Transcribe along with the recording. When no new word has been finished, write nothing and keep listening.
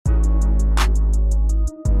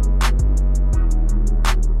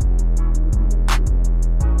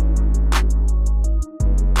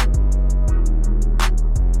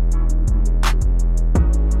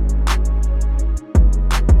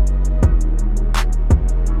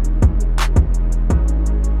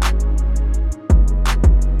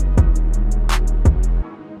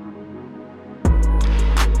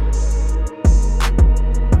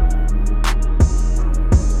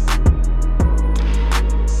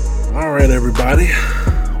All right, everybody.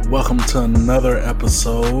 Welcome to another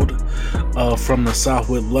episode From the South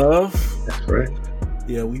with Love. That's right.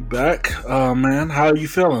 Yeah, we back. Man, how are you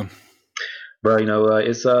feeling? Bro,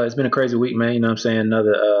 it's been a crazy week, man. You know what I'm saying?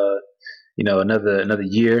 Another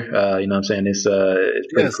year. You know what I'm saying? It's pretty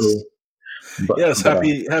Yes. cool. Yes,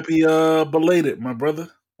 happy belated, my brother.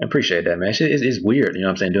 I appreciate that, man. It's weird, you know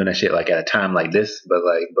what I'm saying, doing that shit like at a time like this. But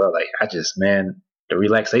like, bro, like the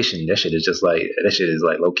relaxation, that shit is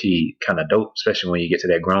like low key kind of dope, especially when you get to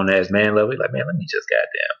that grown ass man level. You're like, man, let me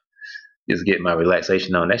just get my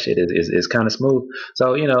relaxation on. That shit is kind of smooth.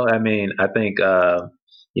 So, I think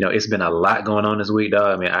it's been a lot going on this week,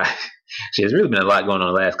 dog. It's really been a lot going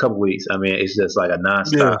on the last couple weeks. I mean, it's just like a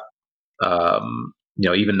nonstop.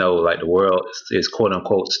 Even though like the world is quote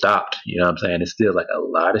unquote stopped, you know what I'm saying? It's still like a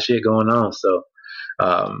lot of shit going on. So,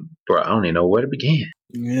 bro, I don't even know where to begin.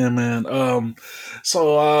 Yeah, man.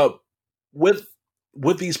 So with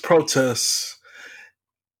these protests,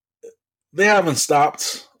 they haven't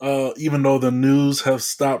stopped, even though the news have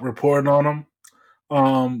stopped reporting on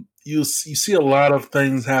them. You see a lot of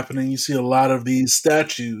things happening. You see a lot of these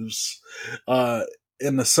statues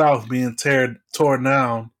in the South being torn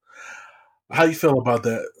down. How you feel about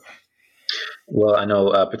that? Well, I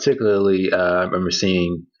know particularly I remember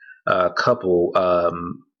seeing a couple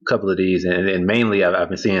of these, and mainly I've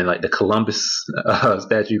been seeing like the Columbus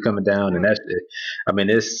statue coming down, and that's it. I mean,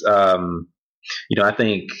 I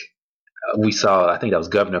think I think that was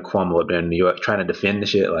Governor Cuomo up there in New York trying to defend the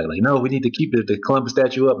shit. Like no, we need to keep the Columbus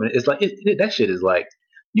statue up. And it's like, that shit is like,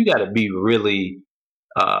 you got to be really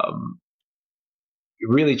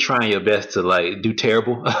trying your best to like do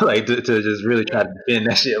terrible, like to just really try to defend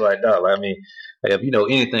that shit. Like, dog, I mean, if you know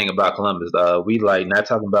anything about Columbus, we like not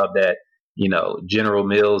talking about that. General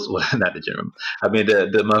Mills, well, not the General. I mean,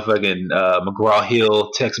 the motherfucking McGraw Hill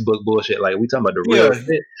textbook bullshit. Like, we talking about the real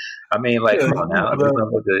shit. I mean, like, come on now.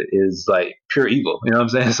 Is like pure evil. You know what I'm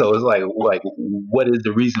saying? So it's like, what is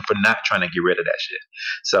the reason for not trying to get rid of that shit?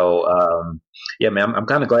 So, yeah, man, I'm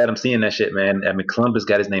kind of glad I'm seeing that shit, man. I mean, Columbus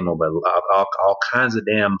got his name over all kinds of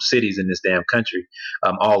damn cities in this damn country,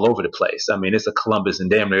 all over the place. I mean, it's a Columbus in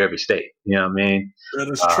damn near every state. You know what I mean? That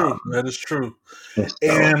is true. That is true.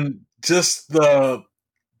 And just the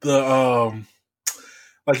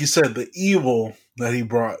like you said, the evil that he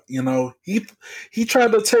brought. He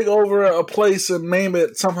tried to take over a place and name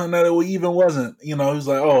it something that it even wasn't. He's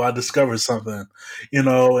like, oh, I discovered something.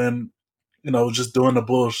 And just doing the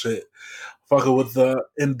bullshit, fucking with the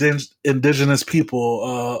indigenous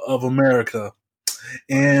people of America,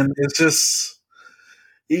 and it's just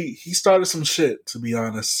he started some shit, to be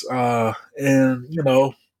honest. And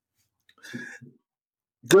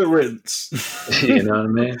good riddance. You know what I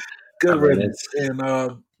mean? Good riddance.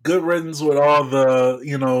 And good riddance with all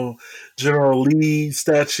the, General Lee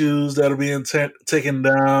statues that are being taken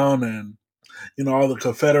down, and, all the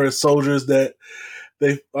Confederate soldiers that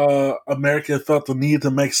America felt the need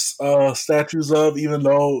to make statues of, even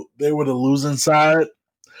though they were the losing side.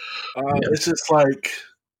 It's just like,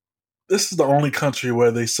 this is the only country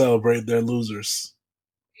where they celebrate their losers.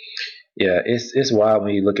 Yeah, it's wild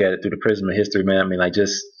when you look at it through the prism of history, man. I mean, like,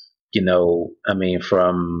 just,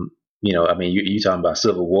 from, you talking about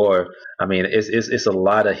Civil War. I mean, it's a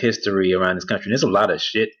lot of history around this country. And there's a lot of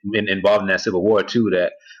shit involved in that Civil War too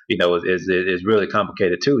that, is really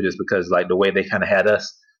complicated too, just because like the way they kind of had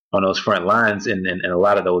us on those front lines in a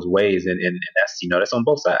lot of those ways. And that's, that's on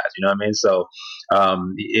both sides, you know what I mean? So,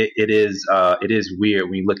 it is weird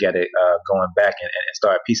when you look at it, going back and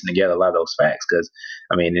start piecing together a lot of those facts. Cause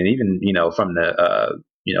I mean, and even,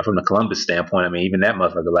 from the Columbus standpoint, I mean, even that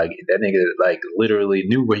motherfucker, like that nigga, like literally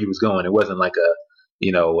knew where he was going. It wasn't like a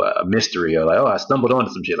mystery or like, oh, I stumbled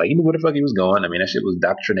onto some shit. Like, he knew where the fuck he was going. I mean, that shit was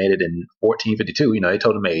doctrinated in 1452. They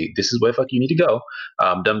told him, hey, this is where the fuck you need to go.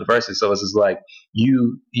 Dumb diversity. So it's just like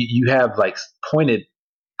you have like pointed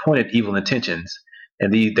evil intentions,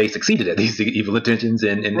 and they succeeded at these evil intentions,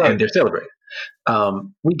 and they're celebrated.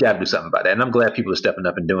 We got to do something about that, and I'm glad people are stepping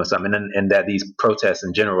up and doing something, and that these protests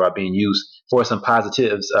in general are being used for some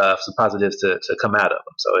positives to come out of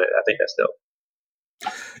them. So I think that's dope.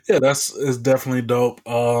 Yeah, it's definitely dope.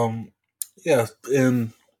 Yeah,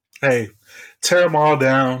 and hey, tear them all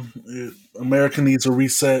down. America needs a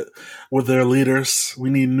reset with their leaders. We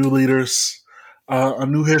need new leaders, a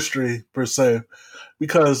new history per se.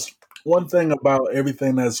 Because one thing about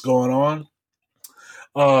everything that's going on,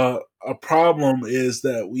 a problem is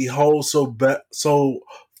that we hold so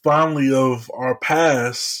fondly of our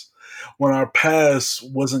past when our past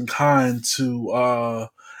wasn't kind to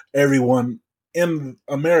everyone in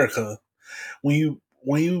America. When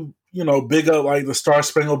you big up like the Star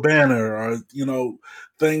Spangled Banner or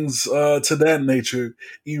things to that nature,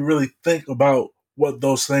 you really think about what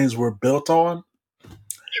those things were built on.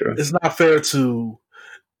 Sure. It's not fair to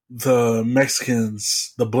the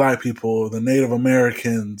Mexicans, the Black people, the Native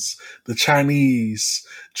Americans, the Chinese,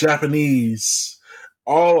 Japanese.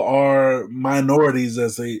 All are minorities,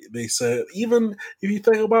 as they said. Even if you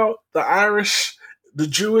think about the Irish, the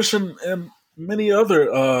Jewish, and many other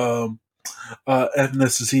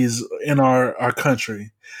ethnicities in our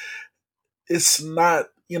country, it's not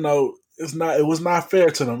it was not fair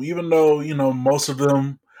to them. Even though most of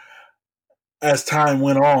them, as time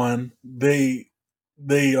went on, they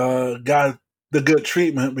got the good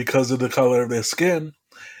treatment because of the color of their skin.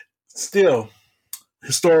 Still,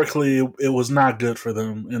 historically, it was not good for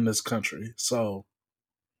them in this country. So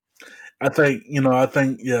I think,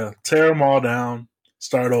 tear them all down,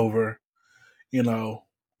 start over. Good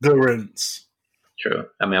riddance. True.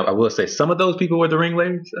 I mean, I will say some of those people were the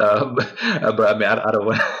ringleaders, but I mean, I don't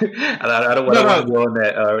want, I don't want No, to go on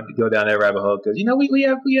that, go down that rabbit hole because we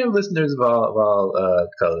have listeners of all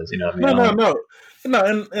colors. You know what I mean?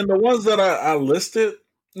 and the ones that I listed,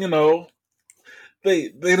 you know, they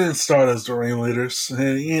didn't start as the ringleaders,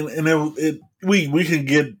 and we can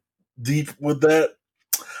get deep with that,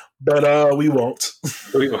 but we won't.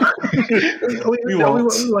 We won't. We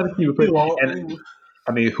won't. We want to keep it We put. won't. And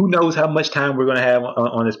I mean, who knows how much time we're going to have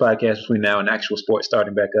on this podcast between now and actual sports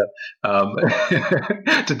starting back up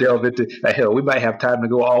to delve into. Hell, we might have time to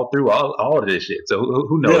go all through all of this shit. So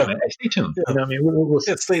who knows, Yeah. man? Hey, stay tuned. Yeah. You know what I mean? We'll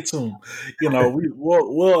see. Yeah, stay tuned.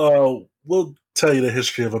 We'll tell you the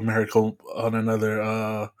history of America on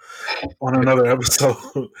another episode.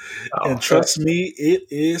 And trust me, it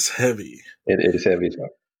is heavy. It is heavy.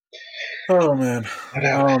 Oh man.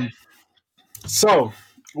 So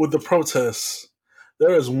with the protests,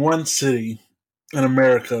 there is one city in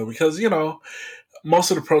America because most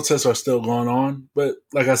of the protests are still going on, but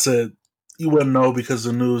like I said, you wouldn't know because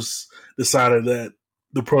the news decided that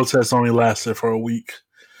the protests only lasted for a week,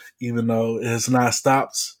 even though it has not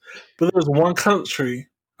stopped. But there's one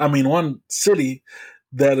city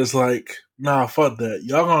that is like, nah, fuck that.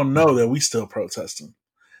 Y'all gonna know that we still protesting.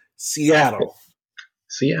 Seattle.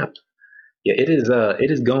 Yeah,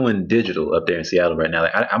 it is going digital up there in Seattle right now.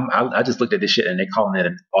 Like I just looked at this shit and they're calling it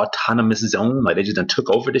an autonomous zone. Like they just done took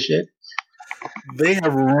over the shit. They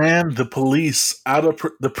have ran the police out of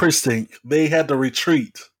the precinct. They had to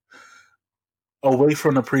retreat away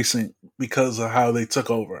from the precinct because of how they took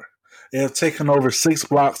over. They have taken over 6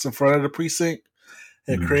 blocks in front of the precinct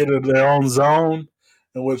and created their own zone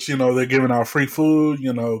in which they're giving out free food.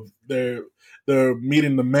 They're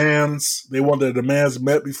meeting demands. They want their demands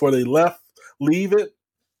met before they leave it.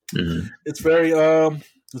 Mm-hmm. It's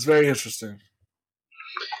very interesting.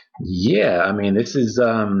 Yeah, I mean, this is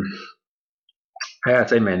I gotta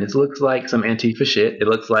say, man, this looks like some Antifa shit. It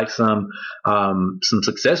looks like some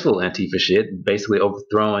successful Antifa shit, basically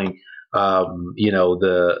overthrowing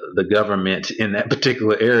the government in that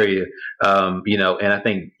particular area. And I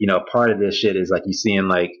think part of this shit is like you seeing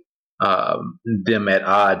like them at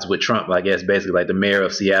odds with Trump. I guess basically like the mayor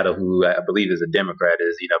of Seattle, who I believe is a Democrat,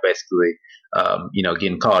 is basically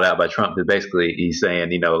getting called out by Trump. Because basically he's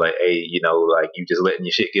saying like, hey, like you just letting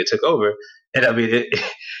your shit get took over. And I mean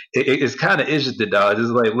it's kind of interesting, dog. It's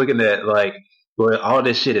like looking at like where all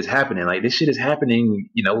this shit is happening. Like this shit is happening,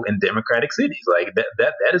 in democratic cities. Like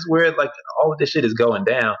that is where like all of this shit is going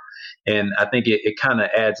down. And I think it kind of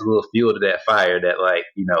adds a little fuel to that fire that like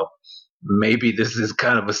maybe this is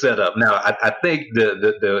kind of a setup. Now, I think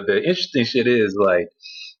the interesting shit is like,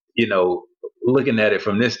 looking at it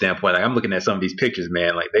from this standpoint, like I'm looking at some of these pictures,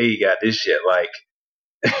 man, like they got this shit like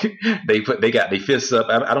they got their fists up.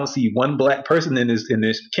 I don't see one black person in this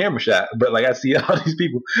camera shot, but like I see all these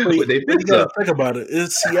people with their fists up. Think about it.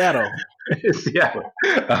 It's Seattle. It's Seattle.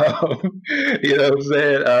 You know what I'm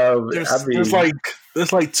saying?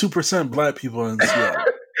 There's like 2% black people in Seattle.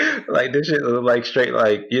 Like this shit look like straight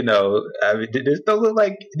like I mean this don't look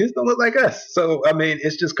like us. So I mean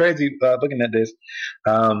it's just crazy looking at this.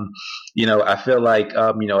 I feel like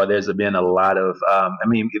there's been a lot of I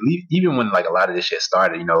mean even when like a lot of this shit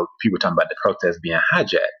started, people talking about the protests being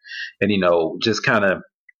hijacked, and just kind of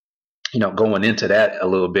going into that a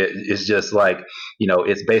little bit, it's just like,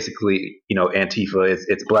 it's basically, Antifa,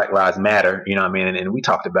 it's Black Lives Matter, you know what I mean? And we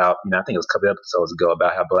talked about, I think it was a couple episodes ago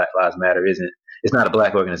about how Black Lives Matter it's not a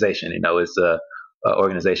black organization, it's a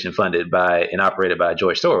organization funded by and operated by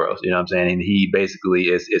George Soros, you know what I'm saying? And he basically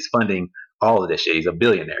is funding all of this shit. He's a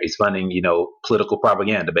billionaire. He's funding, political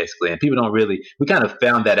propaganda basically. And people don't really, we kind of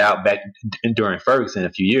found that out back during Ferguson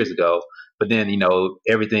a few years ago. but then,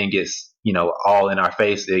 everything gets, all in our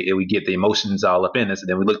face. We get the emotions all up in us, and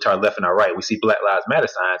then we look to our left and our right. We see Black Lives Matter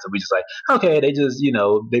signs, and we just like, okay, they just,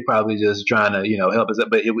 they probably just trying to, help us up,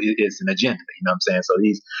 but it's an agenda. You know what I'm saying? So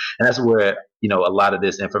and that's where, a lot of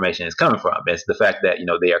this information is coming from. It's the fact that,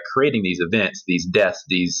 they are creating these events, these deaths,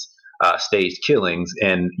 these staged killings,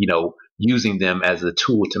 and, using them as a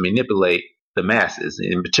tool to manipulate the masses,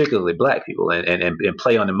 and particularly Black people, and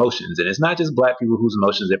play on emotions. And it's not just Black people whose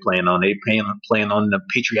emotions they're playing on. They're playing on the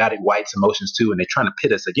patriotic whites' emotions too, and they're trying to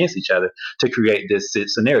pit us against each other to create this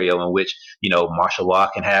scenario in which, martial law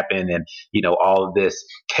can happen, and, all of this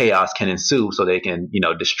chaos can ensue, so they can,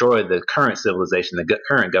 destroy the current civilization, the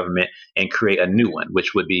current government, and create a new one,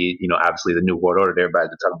 which would be, obviously the new world order that everybody's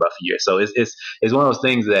been talking about for years. So it's one of those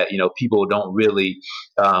things that, people don't really,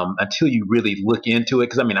 until you really look into it.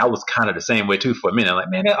 Because I was kind of the same way too for a minute. I'm like,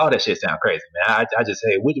 man, all that shit sounds crazy, man. I just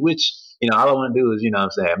say which all I want to do is, what I'm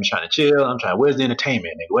saying, I'm trying to chill. I'm trying, where's the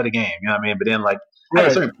entertainment, nigga? Where the game? You know what I mean? But then, like, at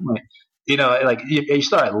a certain point, like you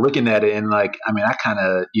start looking at it, and like, I kind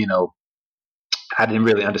of, I didn't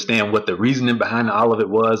really understand what the reasoning behind all of it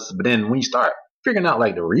was. But then when you start figuring out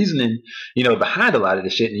like the reasoning, behind a lot of the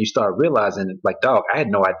shit, and you start realizing, like, dog, I had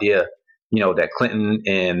no idea, that Clinton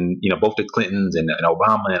and, both the Clintons and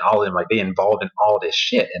Obama and all of them, like, they involved in all this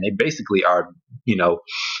shit. And they basically are,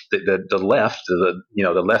 the left,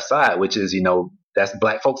 the left side, which is, that's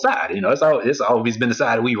Black folks' side. It's always been the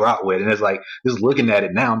side we rock with. And it's like, just looking at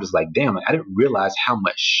it now, I'm just like, damn, I didn't realize how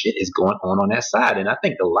much shit is going on that side. And I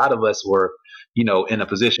think a lot of us were, in a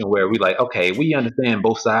position where we like, okay, we understand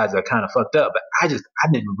both sides are kind of fucked up, but I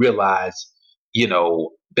didn't realize,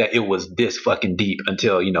 that it was this fucking deep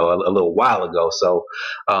until, a little while ago. So,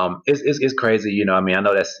 it's crazy. I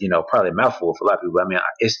know that's, probably a mouthful for a lot of people, but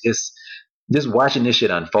it's just watching this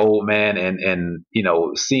shit unfold, man, and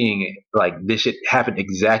seeing like this shit happen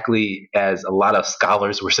exactly as a lot of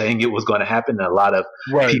scholars were saying it was going to happen, and a lot of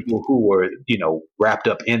people who were wrapped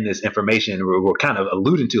up in this information were kind of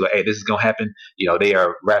alluding to, like, hey, this is going to happen. They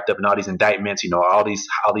are wrapped up in all these indictments. All these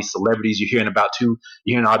celebrities you're hearing about too.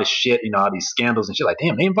 You're hearing all this shit. All these scandals and shit. Like,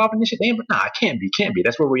 damn, they involved in this shit. Nah, it can't be.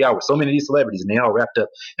 That's where we are with so many of these celebrities, and they all wrapped up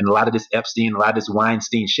in a lot of this Epstein, a lot of this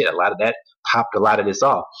Weinstein shit. A lot of that popped a lot of this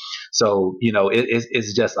off. So,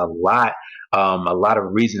 it's just a lot of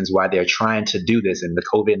reasons why they're trying to do this. And the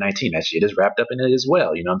COVID-19, that shit is wrapped up in it as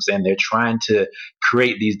well. You know what I'm saying? They're trying to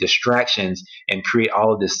create these distractions and create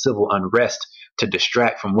all of this civil unrest to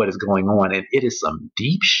distract from what is going on. And it is some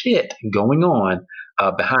deep shit going on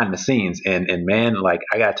behind the scenes. And man, like,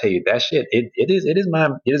 I gotta tell you, that shit, it is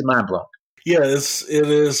mind blowing. Yeah, it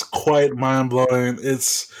is quite mind blowing.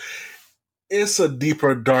 It's a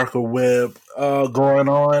deeper, darker web going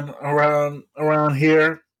on around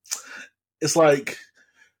here. It's like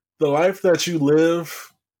the life that you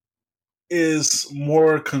live is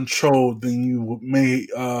more controlled than you may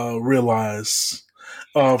realize.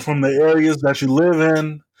 From the areas that you live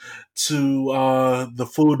in to the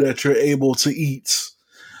food that you're able to eat.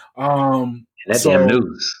 Damn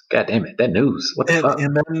news. God damn it. That news. What the fuck?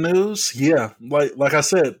 In that news, yeah. Like I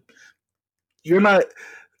said, you're not...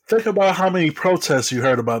 Think about how many protests you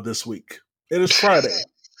heard about this week. It is Friday.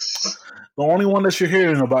 The only one that you're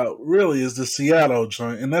hearing about really is the Seattle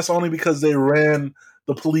joint, and that's only because they ran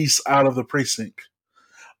the police out of the precinct.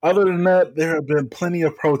 Other than that, there have been plenty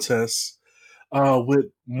of protests with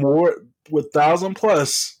 1,000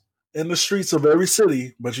 plus in the streets of every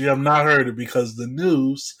city, but you have not heard it because the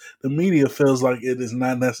media feels like it is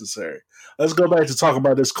not necessary. Let's go back to talk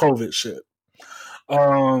about this COVID shit.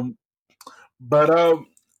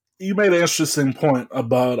 You made an interesting point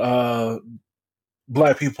about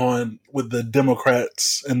Black people and with the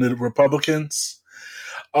Democrats and the Republicans.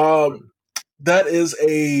 That is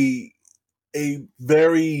a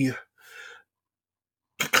very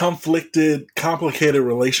complicated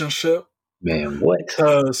relationship. Man, what?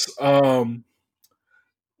 Because the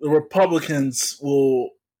Republicans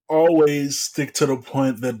will always stick to the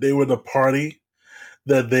point that they were the party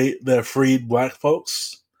that freed Black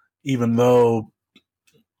folks, even though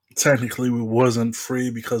technically we wasn't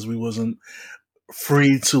free because we wasn't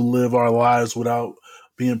free to live our lives without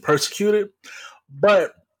being persecuted.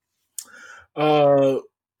 But throughout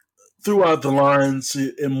the lines,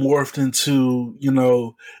 it morphed into,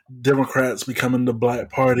 Democrats becoming the Black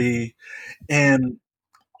Party. And,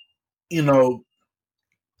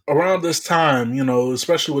 around this time,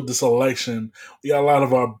 especially with this election, we got a lot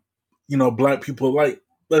of our, Black people, like,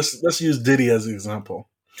 let's use Diddy as an example,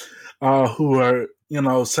 who are,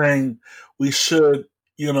 saying we should,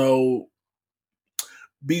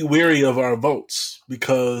 be wary of our votes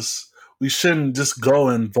because we shouldn't just go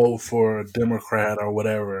and vote for a Democrat or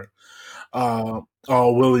whatever. all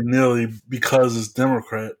willy nilly because it's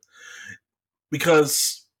Democrat.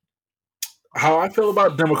 Because how I feel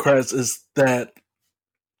about Democrats is that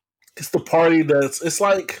it's the party that's it's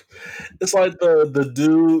like the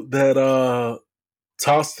dude that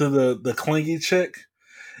talks to the clingy chick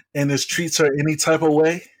and just treats her any type of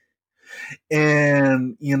way,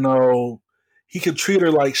 and he can treat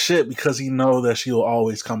her like shit because he know that she'll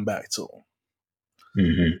always come back to him,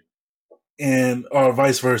 Mm-hmm. and or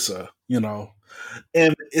vice versa,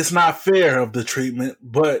 and it's not fair of the treatment,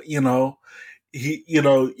 but and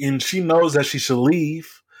she knows that she should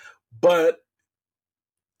leave, but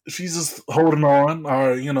she's just holding on,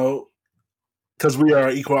 or because we are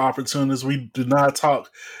equal opportunists, we do not talk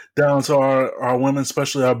down to our women,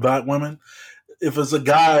 especially our black women. If it's a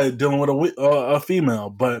guy dealing with a female,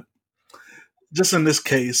 but just in this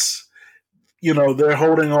case, they're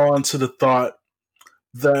holding on to the thought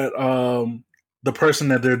that the person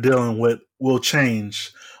that they're dealing with will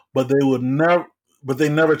change, but they would never. But they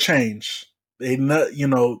never change. They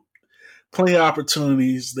plenty of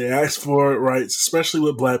opportunities. They ask for rights, especially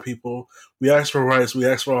with black people. We ask for rights. We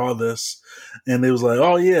ask for all this, and they was like,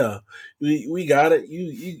 "Oh yeah, we got it.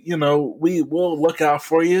 We will look out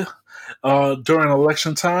for you during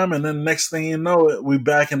election time." And then next thing you know, we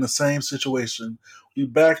back in the same situation. We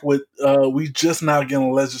back with we just now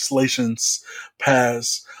getting legislations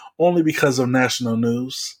passed only because of national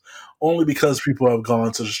news, only because people have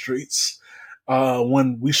gone to the streets.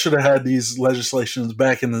 When we should have had these legislations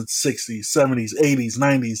back in the 60s, 70s, 80s,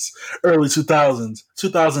 90s, early 2000s,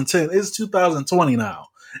 2010. It's 2020 now,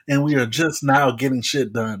 and we are just now getting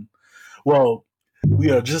shit done. Well,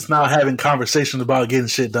 we are just now having conversations about getting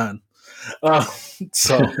shit done.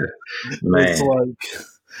 So Man, it's like,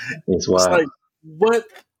 it's wild. what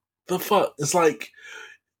the fuck? It's like,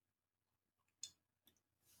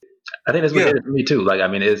 I think that's what it is for me too. Like, I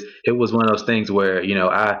mean, it was one of those things where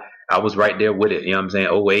I was right there with it. You know what I'm saying?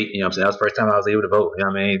 08, you know what I'm saying? That was the first time I was able to vote. You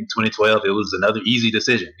know what I mean? 2012, it was another easy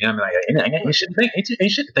decision. You know what I mean? Like, ain't shit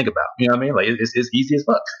to think about. You know what I mean? Like, it's easy as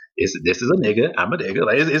fuck. This is a nigga. I'm a nigga.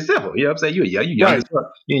 Like, it's simple. You know what I'm saying? You young as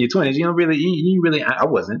fuck. You're in your 20s. You don't really, you really, I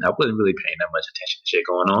wasn't really paying that much attention to shit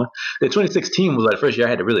going on. The 2016 was like the first year I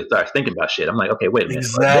had to really start thinking about shit. I'm like, okay, wait a minute.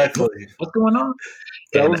 Exactly. What's going on?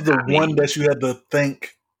 That was the one that you had to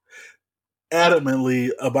think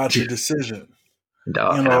adamantly about your decision.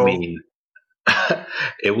 Dog, I mean,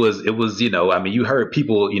 it was, I mean, you heard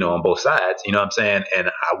people, on both sides, you know what I'm saying? And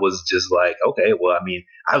I was just like, okay, well, I mean,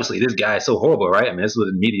 obviously this guy is so horrible, right? I mean, this is what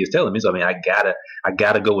the media is telling me. So, I mean, I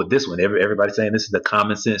gotta go with this one. Everybody's saying this is the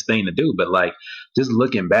common sense thing to do. But like, just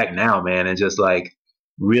looking back now, man, and just like,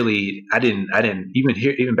 really, I didn't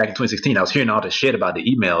even back in 2016, I was hearing all this shit about the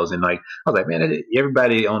emails, and like I was like, man,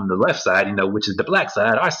 everybody on the left side, which is the black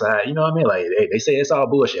side, our side, you know what I mean? Like they say it's all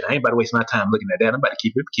bullshit. I ain't about to waste my time looking at that. I'm about to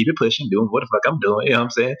keep it pushing, doing what the fuck I'm doing. You know what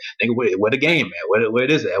I'm saying? Think where the game at? Where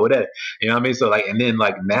it is at? What that? You know what I mean? So like, and then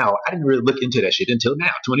like now, I didn't really look into that shit until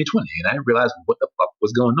now, 2020, and I didn't realize what the fuck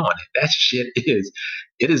was going on. And that shit is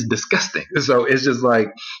disgusting. So it's just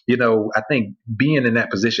like, I think being in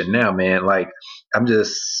that position now, man, like I'm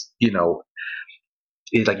just,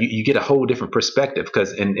 it's like you get a whole different perspective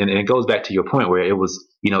because, and it goes back to your point where it was,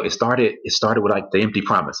 it started with like the empty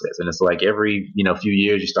promises, and it's like every, few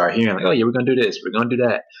years you start hearing like, oh yeah, we're going to do this, we're going to do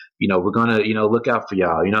that, we're going to, look out for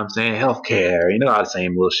y'all, you know what I'm saying? Healthcare, all the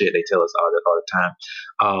same little shit they tell us all the time.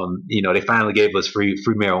 They finally gave us free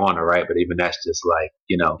marijuana, right? But even that's just like,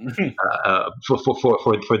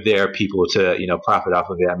 for their people to, profit off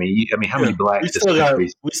of it. I mean, how many black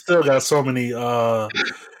dispensaries? We still got so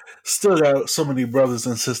many, brothers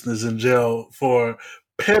and sisters in jail for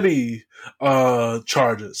petty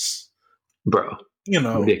charges, bro.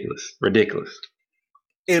 Ridiculous.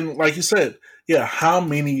 And like you said, yeah, how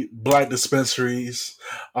many black dispensaries,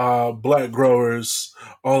 black growers,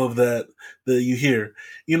 all of that you hear,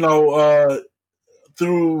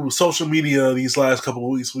 through social media these last couple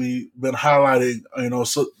of weeks, we've been highlighting,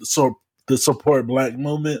 so the support black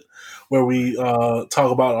movement, where we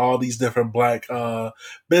talk about all these different black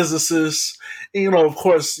businesses. And, of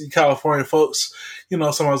course, California folks,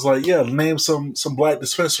 someone's like, yeah, name some black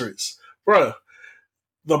dispensaries. Bruh,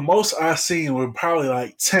 the most I've seen were probably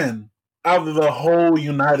like 10 out of the whole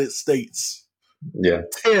United States. Yeah.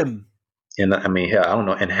 10. And I mean, hell, I don't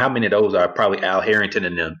know. And how many of those are probably Al Harrington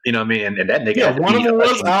and them? You know what I mean? And that nigga. Yeah, one of them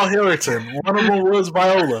was Al Harrington. One of them was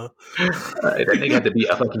Viola. That nigga had to be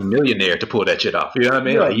a fucking millionaire to pull that shit off. You know what I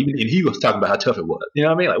mean? Yeah. Like, and he was talking about how tough it was. You know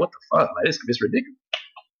what I mean? Like, what the fuck? Like, it's ridiculous.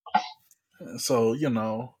 So,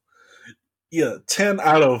 10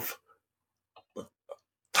 out of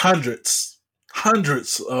hundreds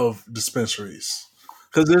of dispensaries.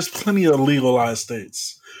 because there's plenty of legalized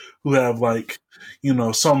states who have like,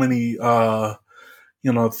 so many,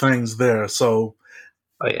 things there. So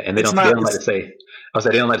Oh yeah, and it's they not. don't like to say. I was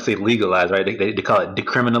like, they don't like to say legalize, right? They call it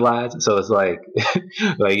decriminalize. So it's like,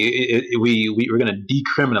 like we're gonna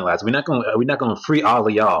decriminalize. We're not gonna free all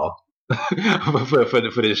of y'all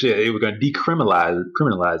for this shit. We're gonna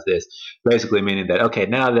criminalize this, basically meaning that okay,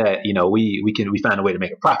 now that we find a way to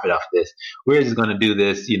make a profit off of this, we're just gonna do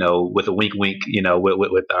this, with a wink, wink,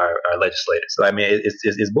 with our legislators. So I mean,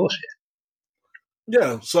 it's bullshit.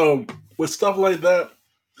 Yeah. So with stuff like that,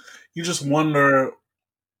 you just wonder.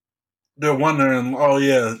 They're wondering, oh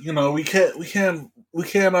yeah, we can't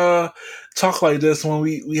talk like this when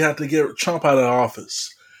we have to get Trump out of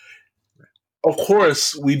office. Of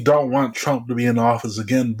course, we don't want Trump to be in office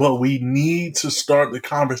again, but we need to start the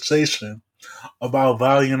conversation about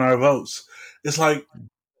valuing our votes. It's like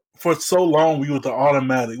for so long we were the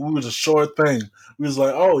automatic, we were the sure thing. We was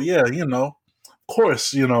like, oh yeah, of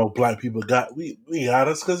course, black people we got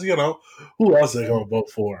us because who else they gonna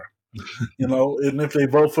vote for? And if they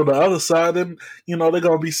vote for the other side, then they're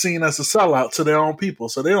gonna be seen as a sellout to their own people,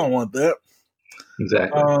 so they don't want that.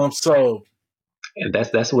 Exactly. So And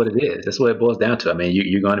that's what it is. That's what it boils down to. I mean,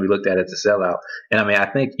 you're going to be looked at as a sellout. And I mean,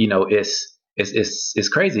 I think it's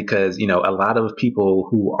crazy because a lot of people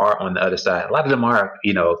who are on the other side, a lot of them are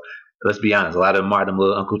let's be honest, a lot of them are them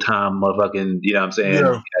little Uncle Tom motherfucking, what I'm saying,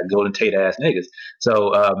 yeah, Golden Tate ass niggas.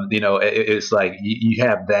 So it's like you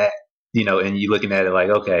have that. And you looking at it like,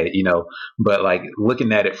 okay, but like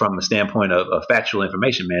looking at it from a standpoint of factual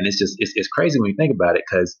information, man, it's crazy when you think about it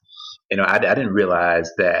because, I didn't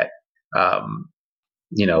realize that,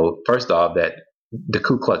 first off, that the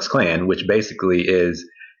Ku Klux Klan, which basically is,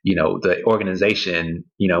 the organization,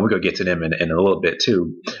 we're going to get to them in a little bit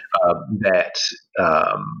too, that,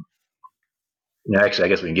 actually, I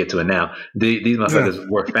guess we can get to it now. These motherfuckers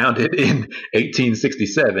were founded in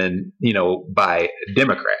 1867, by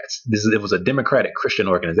Democrats. It was a Democratic Christian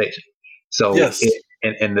organization. So, yes,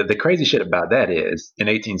 and the crazy shit about that is, in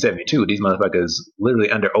 1872, these motherfuckers literally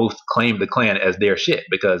under oath claimed the Klan as their shit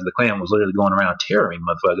because the Klan was literally going around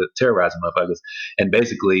terrorizing motherfuckers, and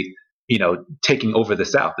basically, taking over the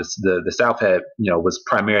South. The South had, was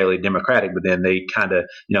primarily Democratic, but then they kind of,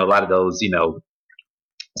 a lot of those,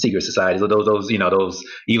 secret societies, those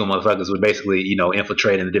evil motherfuckers were basically,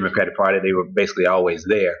 infiltrating the Democratic Party. They were basically always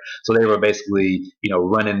there. So they were basically,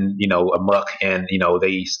 running, amok, and,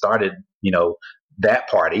 they started, that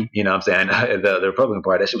party, what I'm saying, the Republican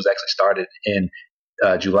Party, that shit was actually started in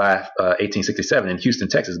July 1867 in Houston,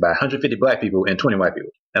 Texas, by 150 black people and 20 white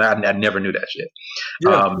people. And I never knew that shit.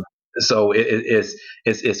 yeah, So it's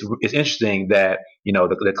interesting that,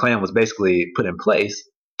 the Klan was basically put in place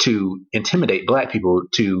to intimidate black people,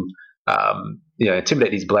 to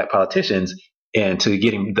intimidate these black politicians, and to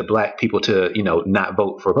getting the black people to not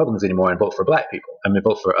vote for Republicans anymore and vote for black people. I mean,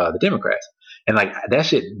 vote for the Democrats. And like that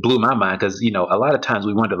shit blew my mind because a lot of times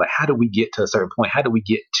we wonder like how do we get to a certain point? How do we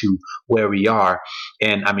get to where we are?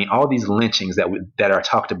 And I mean, all these lynchings that are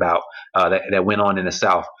talked about that went on in the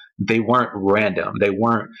South. They weren't random. They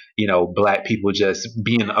weren't, black people just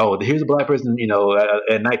being, oh, here's a black person,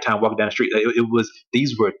 at nighttime walking down the street.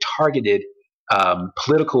 These were targeted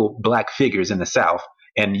political black figures in the South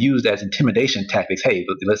and used as intimidation tactics. Hey,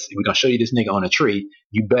 we're going to show you this nigga on a tree.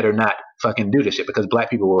 You better not fucking do this shit because black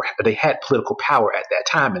people they had political power at that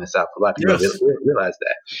time in the South. A lot of people yes, realize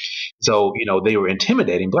that. So, they were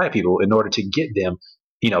intimidating black people in order to get them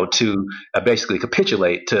to basically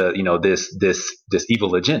capitulate to this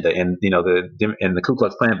evil agenda, and the Ku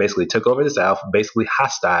Klux Klan basically took over the South, basically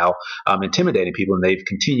hostile, intimidating people, and they've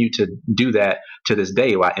continued to do that to this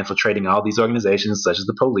day while infiltrating all these organizations such as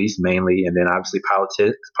the police mainly, and then obviously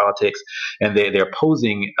politics, and they're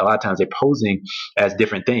posing a lot of times they're posing as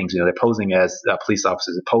different things. They're posing as police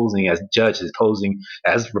officers, they're posing as judges, posing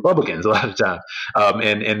as Republicans a lot of the time,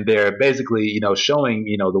 and they're basically showing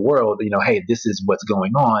the world hey, this is what's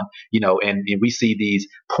going on, and we see these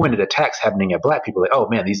pointed attacks happening at black people. Like, oh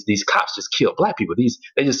man, these cops just killed black people.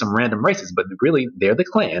 They're just some random racists, but really they're the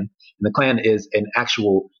Klan, and the Klan is an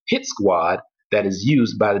actual hit squad that is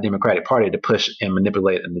used by the Democratic Party to push and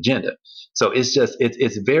manipulate an agenda. So it's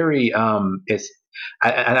very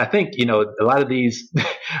I think a lot of these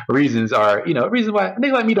reasons are reasons why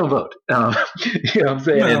niggas like me don't vote. You know what I'm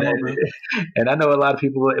saying? And I know a lot of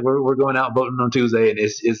people we're going out voting on Tuesday, and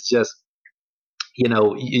it's just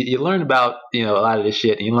you learn about, a lot of this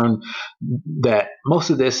shit, and you learn that most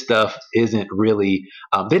of this stuff isn't really,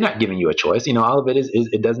 they're not giving you a choice. All of it is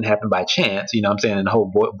it doesn't happen by chance. I'm saying, and the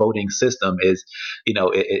whole voting system is,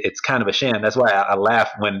 it's kind of a sham. That's why I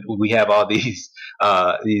laugh when we have all these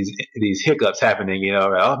hiccups happening,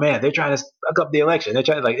 oh man, they're trying to fuck up the election. They're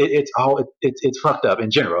trying to, it's fucked up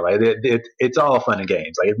in general. Like it's all fun and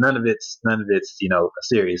games. Like none of it's, a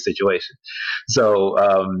serious situation. So,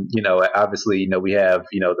 obviously, we have,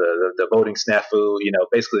 the voting snafu,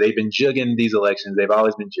 basically they've been jugging these elections. They've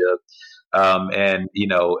always been jugged. And,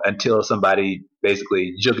 until somebody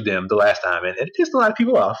basically jugged them the last time, and it pissed a lot of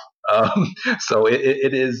people off. So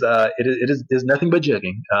it is there's nothing but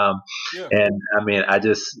jugging. Yeah. And I mean, I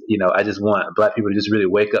just want Black people to just really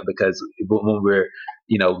wake up, because when we're,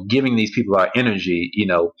 giving these people our energy,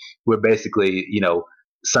 we're basically,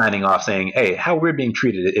 signing off saying, hey, how we're being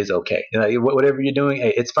treated is okay. Whatever you're doing,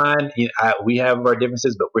 hey, it's fine. We have our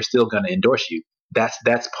differences, but we're still going to endorse you. That's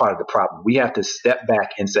part of the problem. We have to step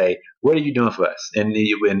back and say, what are you doing for us? And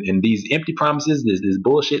in these empty promises, this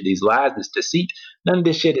bullshit, these lies, this deceit, none of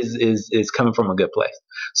this shit is coming from a good place.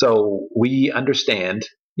 So we understand,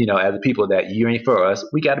 as a people, that you ain't for us.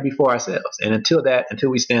 We got to be for ourselves. And until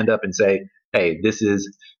we stand up and say, hey, this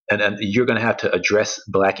is, and you're going to have to address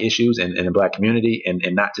Black issues and the Black community, and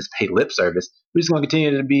not just pay lip service. We're just going to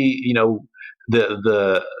continue to be,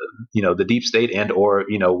 the deep state and or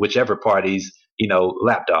whichever party's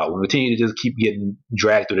lapdog. We continue to just keep getting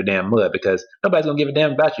dragged through the damn mud, because nobody's gonna give a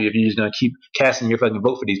damn about you if you're just gonna keep casting your fucking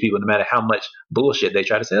vote for these people, no matter how much bullshit they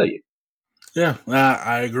try to sell you. Yeah,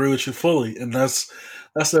 I agree with you fully, and that's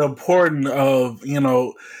the important of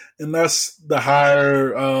and that's the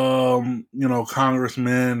higher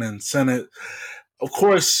congressmen and senate. Of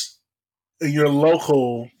course, in your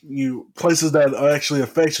local places that actually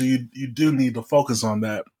affect you, you do need to focus on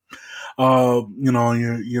that.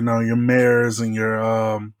 Your mayors and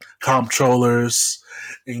your comptrollers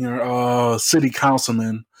and your city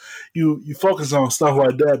councilmen. You focus on stuff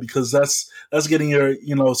like that, because that's getting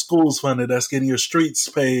your schools funded, that's getting your streets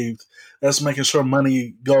paved, that's making sure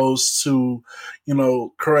money goes to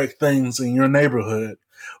correct things in your neighborhood.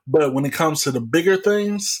 But when it comes to the bigger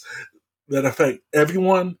things that affect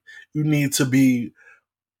everyone, you need to be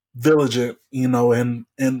diligent, and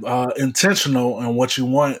intentional on what you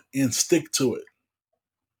want and stick to it.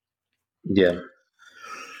 Yeah.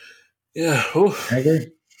 Oof. I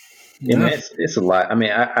agree. Yeah, man, it's a lot. I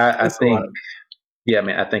mean, I think,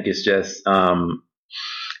 I think it's just, I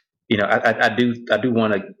do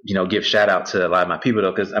want to, give shout out to a lot of my people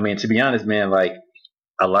though. Cause I mean, to be honest, man, like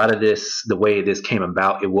a lot of this, the way this came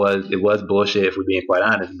about, it was bullshit, if we're being quite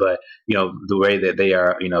honest, but the way that they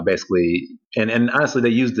are, basically, and honestly, they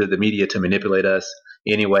use the media to manipulate us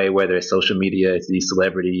anyway, whether it's social media, it's these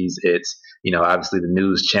celebrities, it's, obviously the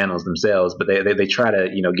news channels themselves, but they try to,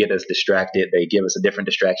 get us distracted. They give us a different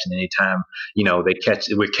distraction anytime,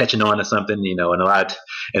 we're catching on to something, and a lot,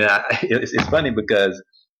 and it's funny because,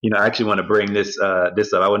 I actually want to bring this up.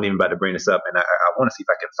 I wasn't even about to bring this up, and I want to see if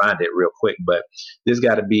I can find it real quick. But this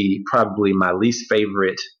got to be probably my least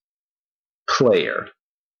favorite player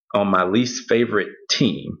on my least favorite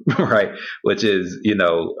team, right? Which is,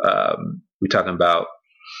 we're talking about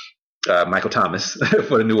Michael Thomas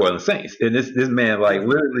for the New Orleans Saints. And this man, like,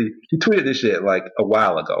 literally, he tweeted this shit like a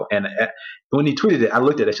while ago. And when he tweeted it, I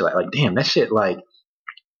looked at that shit like, damn, that shit, like,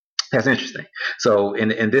 that's interesting. So,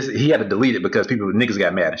 and this, he had to delete it because niggas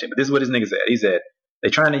got mad and shit. But this is what his nigga said. He said, they're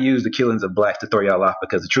trying to use the killings of blacks to throw y'all off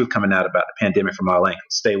because the truth coming out about the pandemic from all angles.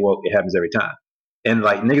 Stay woke. It happens every time. And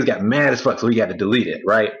like niggas got mad as fuck, so he had to delete it,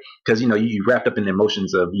 right? Because you wrapped up in the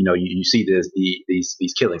emotions of you see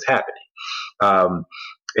these killings happening,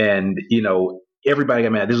 and everybody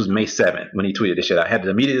got mad. This was May 7th when he tweeted this shit. I had to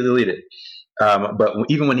immediately delete it. But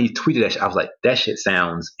even when he tweeted that shit, I was like, that shit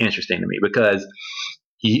sounds interesting to me, because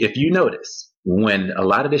if you notice, when a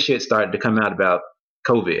lot of this shit started to come out about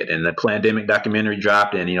COVID and the pandemic documentary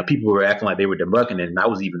dropped, and people were acting like they were debunking it, and I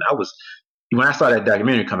was when I saw that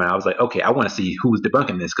documentary come out, I was like, okay, I want to see who's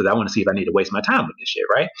debunking this, because I want to see if I need to waste my time with this shit,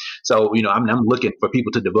 right? So I'm looking for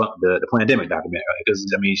people to debunk the pandemic documentary, because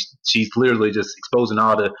I mean she's literally just exposing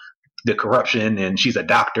all the corruption, and she's a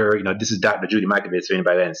doctor. This is Dr. Judy Mikovits, for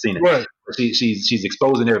anybody that hasn't seen it. Right. She's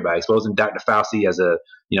exposing everybody, exposing Dr. Fauci as a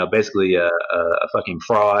basically a fucking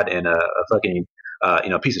fraud and a fucking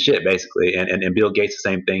piece of shit, basically, and Bill Gates the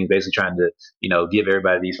same thing, basically trying to give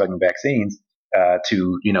everybody these fucking vaccines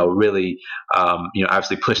to really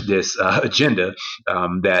obviously push this agenda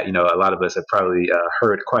that a lot of us have probably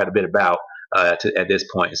heard quite a bit about at this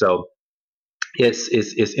point. So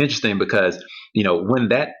it's interesting because when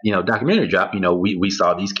that documentary dropped, we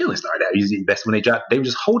saw these killings start out. That's when they dropped. They were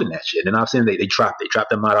just holding that shit, and all of a sudden they dropped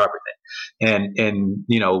them out of everything, and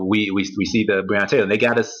we see the Breonna Taylor. And they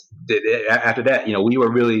got us after that. We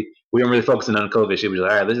weren't really focusing on the COVID shit. We were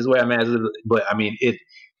like, all right, let's just wear our masks. But I mean, it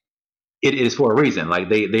is for a reason. Like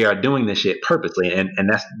they are doing this shit purposely, and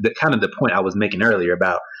that's the kind of the point I was making earlier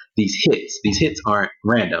about these hits. These hits aren't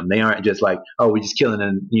random. They aren't just like, oh, we're just killing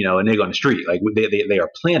a nigga on the street. Like they are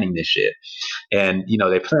planning this shit, and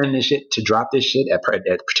they planning this shit to drop this shit at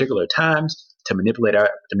particular times to manipulate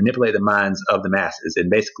the minds of the masses,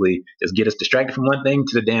 and basically just get us distracted from one thing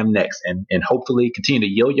to the damn next, and hopefully continue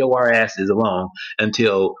to yo-yo our asses along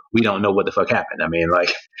until we don't know what the fuck happened.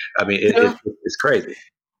 It's crazy.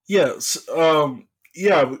 Yes.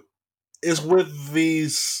 Yeah. It's with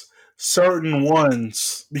these certain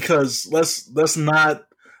ones because let's not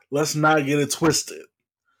get it twisted.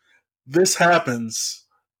 This happens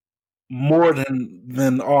more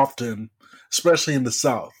than often, especially in the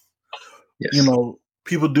South. Yes.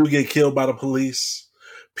 People do get killed by the police.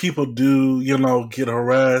 People do, get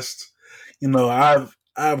harassed. I've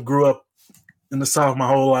grew up in the South my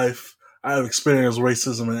whole life. I've experienced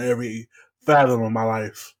racism in every fathom of my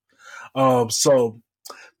life. So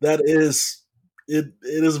that is it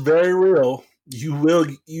is very real.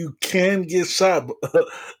 You can get shot.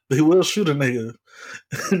 They will shoot a nigga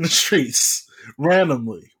in the streets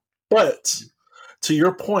randomly. But to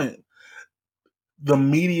your point, the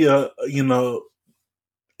media,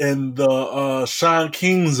 and the Sean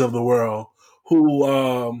Kings of the world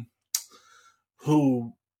who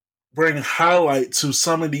bring highlight to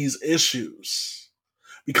some of these issues,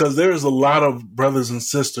 because there's a lot of brothers and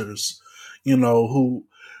sisters, who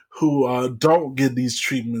don't get these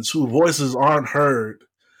treatments, whose voices aren't heard,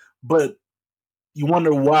 but you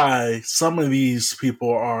wonder why some of these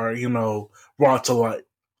people are, brought to light.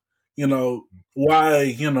 Why,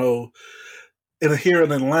 here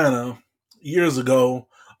in Atlanta years ago,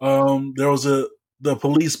 there was the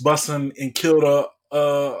police busting and killed a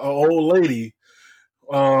old lady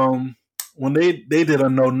when they did a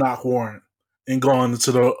no knock warrant and going into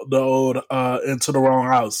into the wrong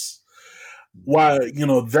house. Why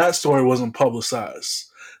that story wasn't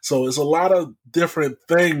publicized? So it's a lot of different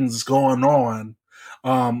things going on,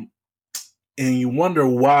 and you wonder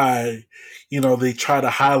why they try to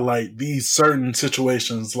highlight these certain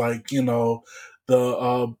situations, like the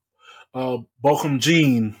Bochum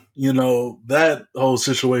Jean, that whole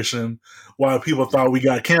situation. Why people thought we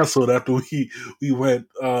got canceled after we went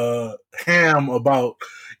ham about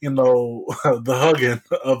the hugging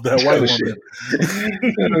of that white woman.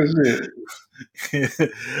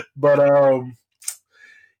 But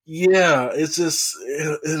yeah, it's just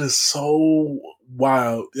it is so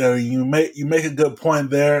wild. You make a good point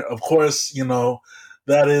there. Of course,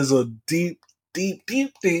 that is a deep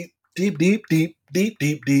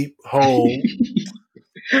hole.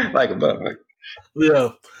 Like a bug. Yeah.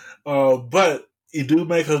 But you do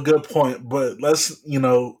make a good point. But let's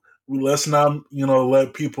not,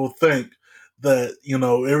 let people think that,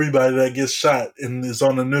 everybody that gets shot and is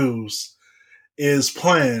on the news is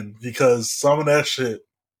planned, because some of that shit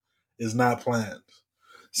is not planned.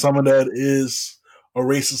 Some of that is a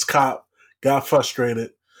racist cop got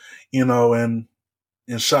frustrated, and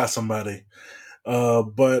shot somebody.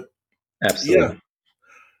 But absolutely. Yeah.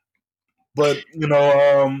 But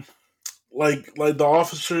like the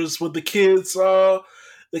officers with the kids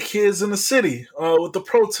in the city with the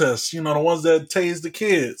protests, the ones that tased the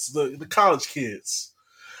kids, the college kids.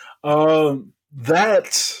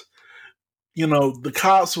 That the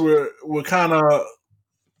cops were kind of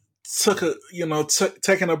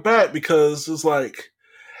taken aback, because it's like,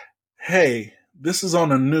 hey, this is on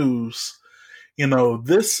the news.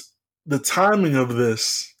 The timing of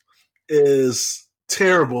this is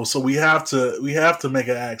terrible, so we have to make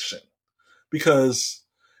an action. Because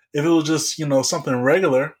if it was just, something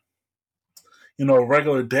regular, a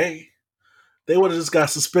regular day, they would have just got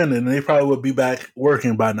suspended and they probably would be back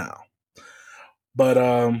working by now. But,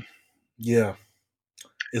 yeah,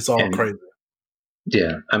 it's all crazy.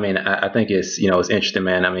 Yeah. I mean, I think it's interesting,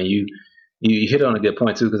 man. I mean, you hit on a good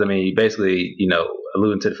point too, because you basically,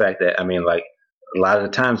 alluding to the fact that, like a lot of the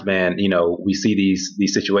times, man, we see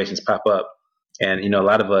these situations pop up. And, a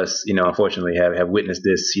lot of us, unfortunately have witnessed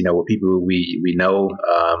this, with people who we know,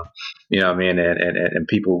 and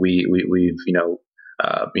people we've,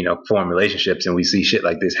 form relationships, and we see shit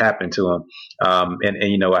like this happen to them.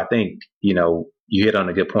 And I think, you hit on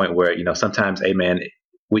a good point where, sometimes, hey, man,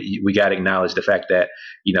 we got to acknowledge the fact that,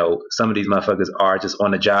 some of these motherfuckers are just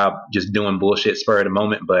on the job, just doing bullshit spur of the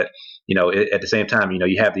moment. But, at the same time,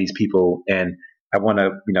 you have these people, and I want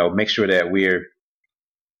to, make sure that we're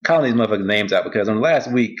calling these motherfuckers names out, because on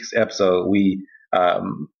last week's episode, we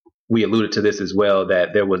alluded to this as well,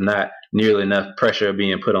 that there was not nearly enough pressure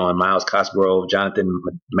being put on Miles Cosgrove, Jonathan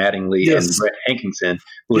Mattingly, and Brett Hankinson,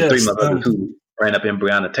 who were the three motherfuckers who ran up in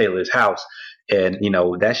Breonna Taylor's house. And,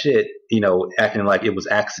 that shit, acting like it was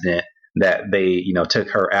accident that they, took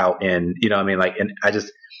her out. And, and I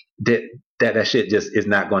just did that shit just is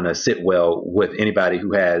not going to sit well with anybody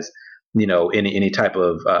who has, any type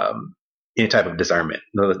of discernment.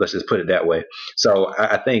 Let's just put it that way. So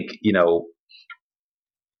I think,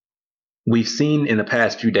 we've seen in the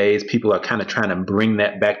past few days, people are kind of trying to bring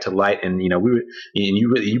that back to light. And,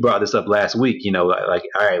 you brought this up last week, like,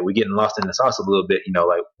 all right, we're getting lost in the sauce a little bit,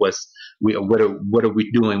 like what are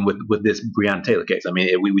we doing with this Breonna Taylor case? I mean,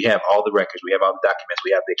 we have all the records, we have all the documents,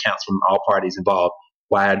 we have the accounts from all parties involved.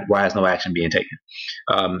 Why is no action being taken?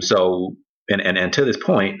 So, and to this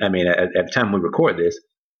point, I mean, at the time we record this,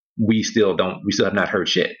 we still have not heard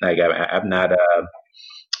shit. Like I've not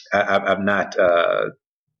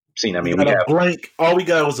seen. I mean, we have blank. All we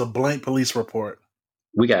got was a blank police report.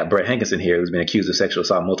 We got Brett Hankinson here, who's been accused of sexual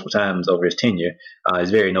assault multiple times over his tenure.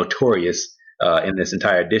 He's very notorious in this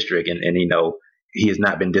entire district, and he has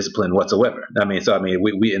not been disciplined whatsoever. I mean,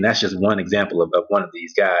 we and that's just one example of one of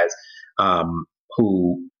these guys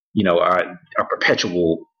who are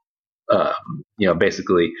perpetual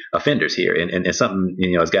basically offenders here, and something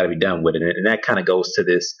has got to be done with it, and that kind of goes to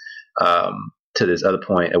this. To this other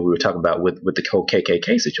point that we were talking about with the whole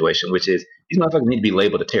KKK situation, which is these motherfuckers need to be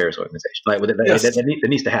labeled a terrorist organization. Like that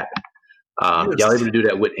needs to happen. Y'all able to do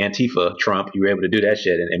that with Antifa, Trump? You were able to do that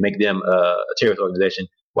shit and make them a terrorist organization.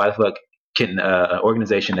 Why the fuck can an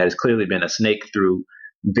organization that has clearly been a snake through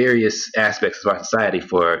various aspects of our society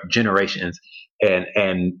for generations, and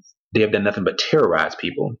they have done nothing but terrorize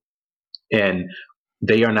people, and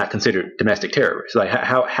they are not considered domestic terrorists? Like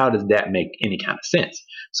how does that make any kind of sense?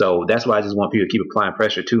 So that's why I just want people to keep applying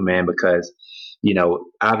pressure too, man, because,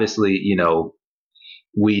 obviously,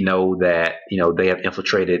 we know that, they have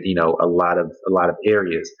infiltrated, a lot of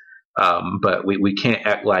areas. But we can't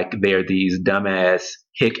act like they're these dumbass,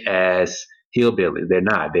 hick-ass hillbillies. They're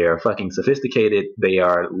not. They are fucking sophisticated. They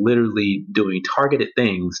are literally doing targeted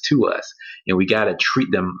things to us. And we got to treat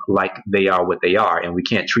them like they are what they are. And we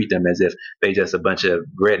can't treat them as if they just a bunch of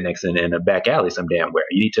rednecks in a back alley some damn where.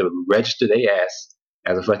 You need to register their ass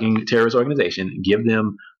as a fucking terrorist organization, give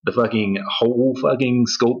them the fucking whole fucking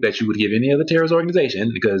scope that you would give any other terrorist organization,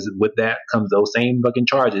 because with that comes those same fucking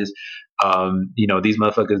charges. These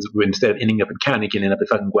motherfuckers, instead of ending up in county, can end up in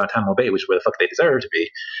fucking Guantanamo Bay, which is where the fuck they deserve to be.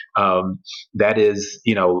 That is,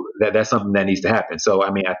 that's something that needs to happen. So, I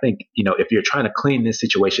mean, I think, if you're trying to clean this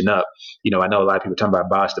situation up, I know a lot of people talking about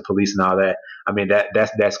abolish the police and all that. I mean,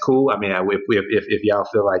 that's cool. I mean, if y'all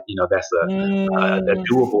feel like, that's a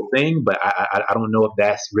doable thing, but I don't know if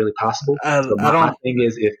that's really possible. So my thing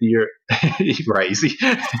is, if you're right, you see,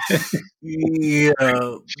 yeah, that's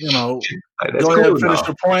go cool, ahead and finish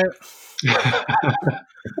your point.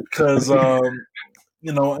 Because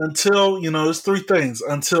until there's three things.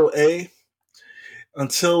 Until they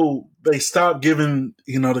stop giving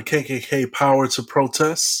the KKK power to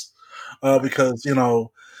protest, because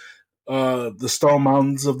the Stone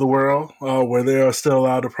Mountains of the world, where they are still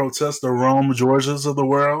allowed to protest, the Rome, Georgias of the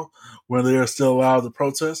world, where they are still allowed to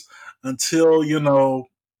protest, until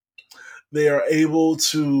they are able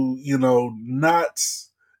to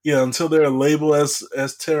until they're labeled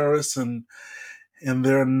as terrorists, and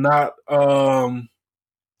they're not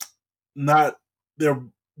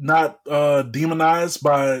demonized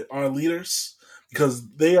by our leaders, because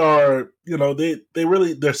they are they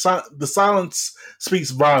really the silence speaks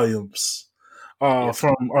volumes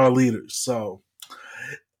from our leaders. So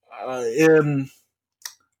and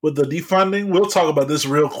with the defunding, we'll talk about this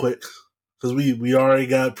real quick, because we already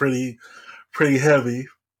got pretty heavy,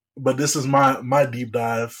 but this is my deep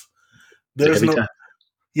dive. There's no time.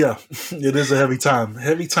 Yeah, it is a heavy time.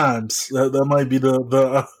 Heavy times. That might be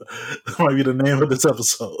that might be the name of this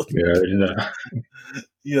episode.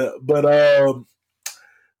 Yeah, but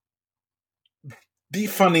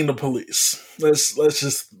defunding the police. Let's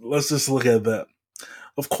just look at that.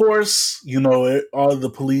 Of course, all the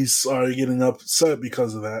police are getting upset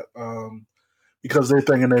because of that, because they're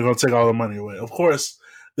thinking they're going to take all the money away. Of course,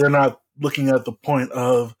 they're not looking at the point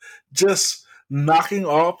of just knocking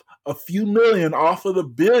off a few million off of the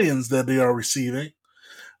billions that they are receiving,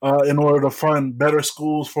 in order to fund better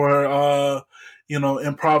schools for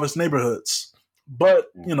impoverished neighborhoods.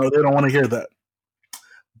 But they don't want to hear that.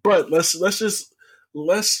 But let's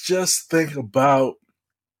just think about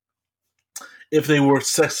if they were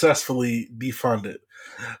successfully defunded.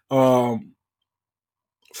 Um,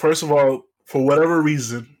 First of all, for whatever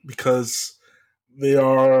reason, because they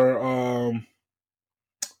are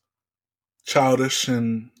childish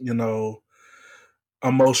and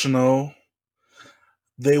emotional,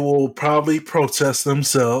 they will probably protest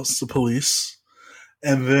themselves, the police,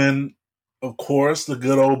 and then, of course, the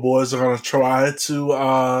good old boys are going to try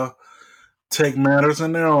to take matters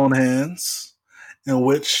in their own hands, in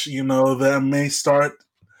which that may start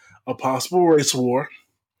a possible race war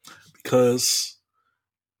because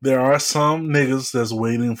there are some niggas that's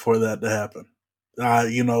waiting for that to happen.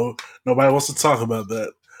 Nobody wants to talk about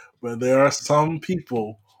that, but there are some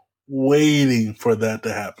people waiting for that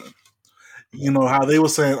to happen. You know how they were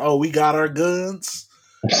saying, "Oh, we got our guns."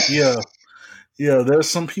 Yeah, yeah. There's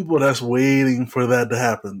some people that's waiting for that to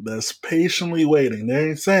happen. That's patiently waiting. They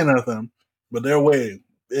ain't saying nothing, but they're waiting.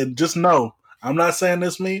 And just know, I'm not saying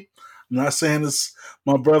this me. I'm not saying this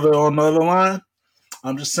my brother on the other line.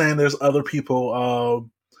 I'm just saying there's other people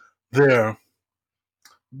there,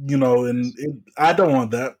 and I don't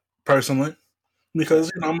want that personally because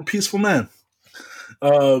I'm a peaceful man.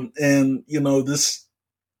 And this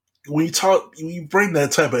when you bring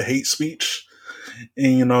that type of hate speech,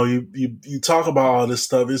 and you talk about all this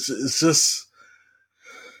stuff, it's just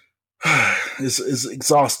it's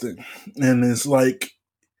exhausting, and it's like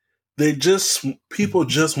people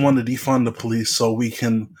just want to defund the police so we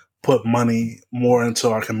can put money more into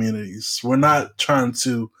our communities. We're not trying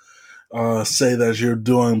to say that you're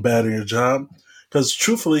doing bad in your job, because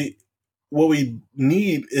truthfully, what we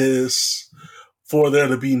need is for there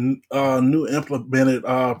to be new implemented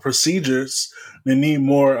procedures. They need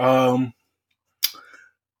more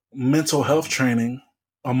mental health training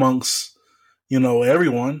amongst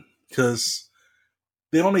everyone, because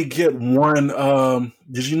they only get one.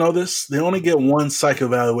 Did you know this? They only get one psych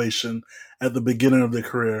evaluation at the beginning of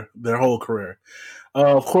their whole career.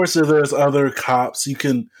 Of course, if there's other cops, you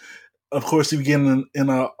can. Of course, if you get in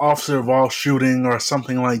an officer involved shooting or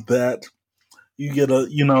something like that, you get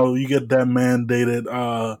that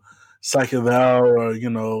mandated psych eval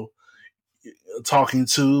or talking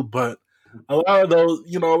to. But a lot of those,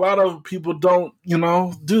 a lot of people don't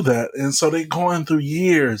do that, and so they're going through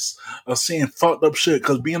years of seeing fucked up shit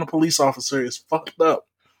because being a police officer is fucked up.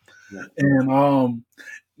 Yeah. And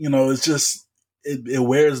it's just it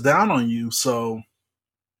wears down on you. So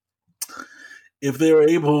if they're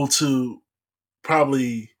able to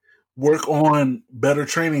probably work on better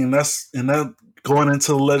training, and that going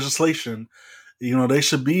into the legislation, they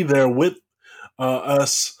should be there with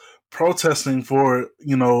us protesting for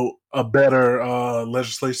a better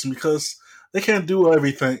legislation, because they can't do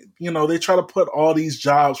everything. They try to put all these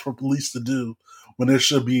jobs for police to do when there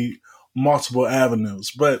should be multiple avenues.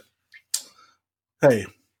 But hey,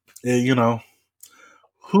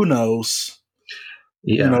 who knows?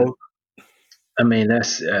 Yeah. I mean,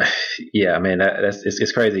 that's yeah. I mean, that's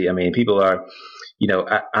it's crazy. I mean, people are,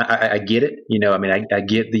 I get it. I mean, I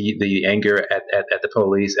get the anger at the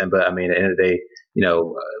police, but I mean, at the end of the day,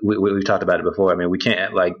 we've talked about it before. I mean, we can't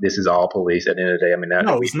act like this is all police at the end of the day. I mean,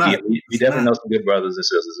 no, it's not. We definitely know some good brothers and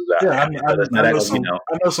sisters who got. Yeah,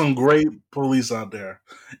 I know some great police out there.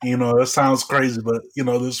 It sounds crazy, but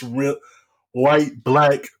there's real white,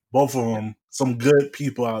 black, both of them, some good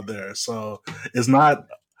people out there. So it's not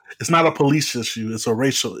a police issue. It's a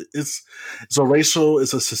racial. It's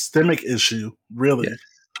a systemic issue, really. Yes.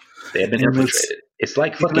 They have been infiltrated. It's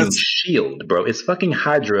like fucking S.H.I.E.L.D., bro. It's fucking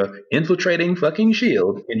Hydra infiltrating fucking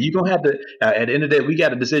S.H.I.E.L.D. And you're going to have to, at the end of the day, we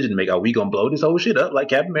got a decision to make. Are we going to blow this whole shit up like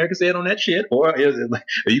Captain America said on that shit? Or is it like,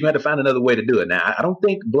 are you going to have to find another way to do it? Now, I don't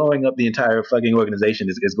think blowing up the entire fucking organization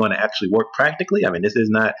is going to actually work practically. I mean, this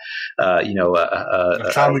is not, a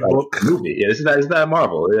comic book movie. Yeah, it's not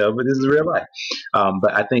Marvel, but this is real life.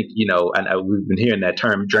 But I think, and we've been hearing that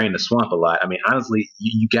term, drain the swamp, a lot. I mean, honestly,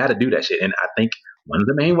 you got to do that shit. And I think one of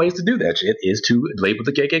the main ways to do that shit is to label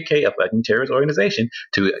the KKK a fucking terrorist organization,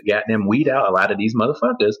 to get them weed out a lot of these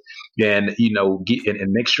motherfuckers, and get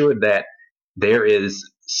and make sure that there is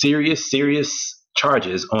serious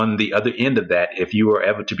charges on the other end of that if you are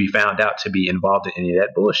ever to be found out to be involved in any of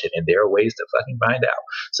that bullshit. And there are ways to fucking find out.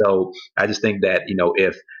 So I just think that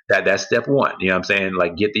if that's step one. You know what I'm saying?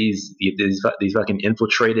 Like get these fucking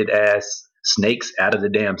infiltrated ass snakes out of the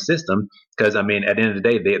damn system, because I mean at the end of the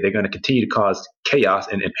day they're going to continue to cause chaos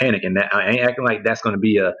and panic, and that I ain't acting like that's going to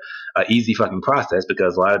be a easy fucking process,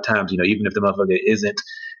 because a lot of times even if the motherfucker isn't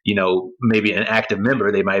maybe an active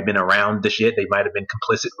member. They might have been around the shit. They might have been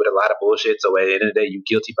complicit with a lot of bullshit. So at the end of the day, you're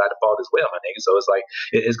guilty by default as well, my nigga. So it's like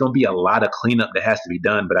it's going to be a lot of cleanup that has to be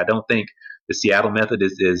done. But I don't think the Seattle method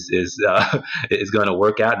is going to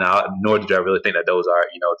work out now. Nor do I really think that those are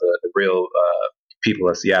the real people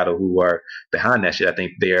of Seattle who are behind that shit. I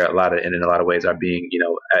think they're in a lot of ways are being,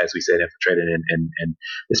 as we said, infiltrated and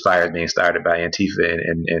this fire is being started by Antifa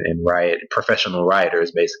and professional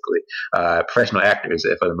rioters, basically, professional actors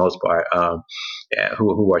for the most part,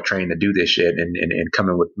 who are trained to do this shit and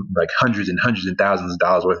coming with like hundreds and thousands of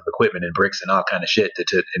dollars worth of equipment and bricks and all kind of shit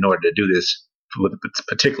in order to do this with a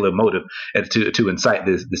particular motive and to incite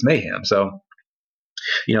this mayhem. So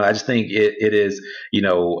I just think it is,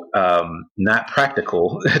 not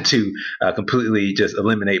practical to completely just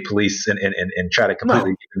eliminate police and try to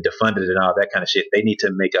completely defund it and all that kind of shit. They need to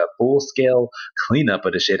make a full scale cleanup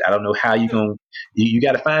of the shit. I don't know how you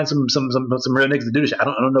got to find some real niggas to do this shit. I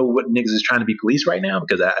don't know what niggas is trying to be police right now,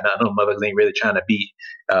 because I know motherfuckers ain't really trying to be,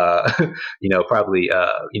 probably,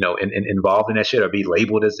 involved in that shit or be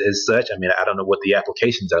labeled as such. I mean, I don't know what the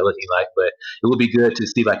applications are looking like, but it would be good to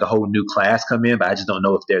see like a whole new class come in, but I just don't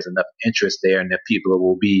know if there's enough interest there and that people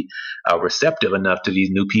will be receptive enough to these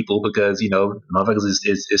new people, because motherfuckers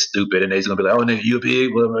is stupid and they're just gonna be like, oh nigga, you a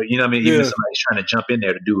pig, well, what I mean? Even if somebody's trying to jump in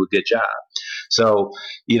there to do a good job. So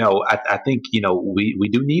I think we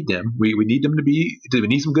do need them. We need them we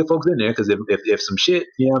need some good folks in there, because if some shit,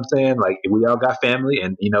 what I'm saying, like if we all got family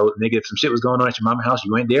and nigga, if some shit was going on at your mama's house,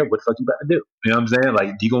 you ain't there, what the fuck you about to do? You know what I'm saying?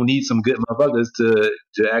 Like you gonna need some good motherfuckers to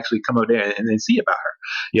actually come up there and see about her.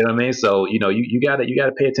 You know what I mean? So you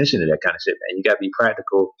gotta pay attention to that kind of shit, man. You gotta be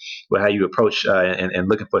practical with how you approach and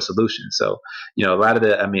looking for solutions. So a lot of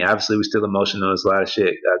obviously we're still emotional. There's a lot of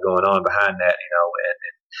shit going on behind that, and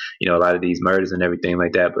a lot of these murders and everything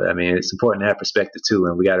like that. But I mean, it's important to have perspective too,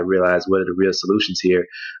 and we got to realize what are the real solutions here,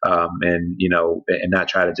 and not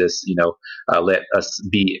try to just let us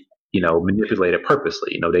be manipulated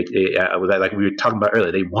purposely. Like we were talking about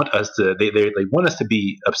earlier, they want us to want us to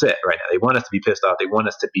be upset right now. They want us to be pissed off. They want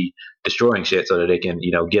us to be destroying shit so that they can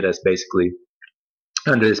get us basically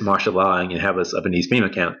under this martial law and have us up in these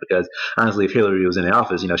FEMA camps. Because honestly, if Hillary was in the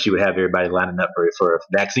office, she would have everybody lining up for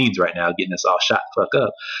vaccines right now, getting us all shot the fuck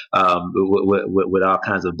up with all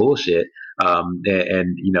kinds of bullshit, and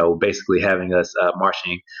basically having us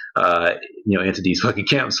marching into these fucking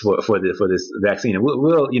camps for this vaccine. And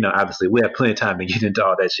we'll obviously we have plenty of time to get into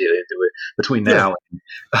all that shit into it between now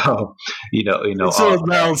and so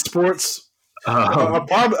now sports.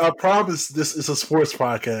 I promise this is a sports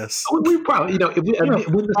podcast. We probably,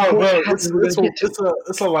 it's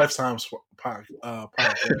a lifetime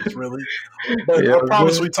podcast, really. But I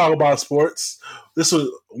promise we talk about sports. This was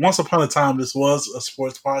once upon a time. This was a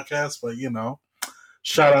sports podcast, but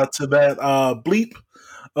shout out to that bleep,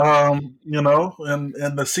 and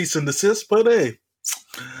the cease and desist. But hey,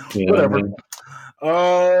 whatever.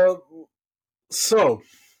 So.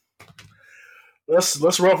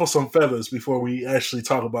 Let's ruffle some feathers before we actually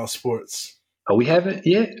talk about sports. Oh, we haven't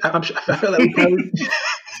yet? I feel like we probably...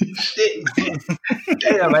 Shit.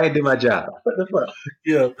 Damn, I didn't do my job. What the fuck?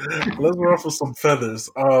 Yeah, let's ruffle some feathers.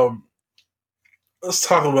 Let's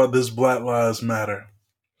talk about this Black Lives Matter.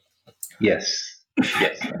 Yes.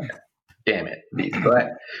 Damn it. These black...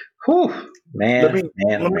 Whew. Man.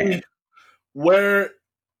 Where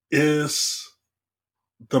is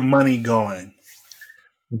the money going?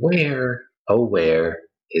 Where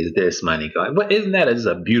is this money going? What, isn't that just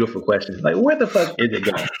a beautiful question? Like, where the fuck is it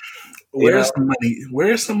going? Where's the money?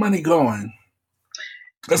 Where's the money going?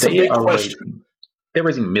 That's a big question. They're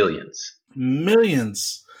raising millions.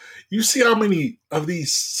 Millions. You see how many of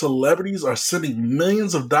these celebrities are sending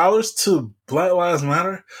millions of dollars to Black Lives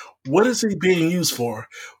Matter? What is it being used for?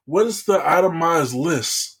 What is the itemized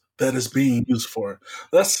list that is being used for?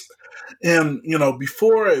 Before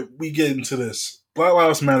we get into this, Black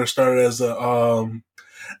Lives Matter started as a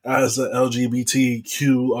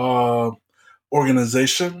LGBTQ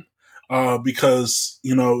organization because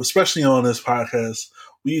especially on this podcast,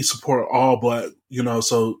 we support all Black.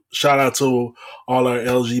 So shout out to all our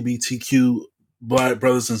LGBTQ Black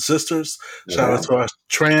brothers and sisters. Shout out to our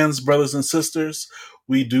trans brothers and sisters.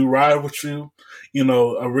 We do ride with you.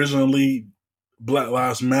 Originally, Black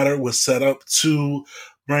Lives Matter was set up to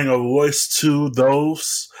bring a voice to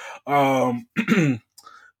those that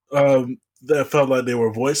felt like they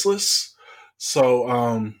were voiceless.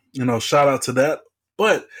 So, shout out to that.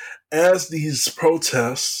 But as these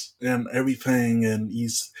protests and everything and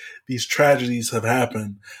these tragedies have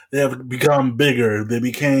happened, they have become bigger. They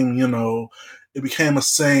became, it became a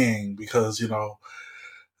saying because,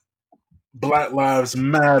 Black Lives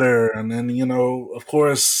Matter, and then of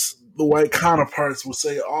course, the white counterparts will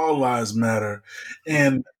say all lives matter,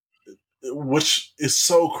 and which is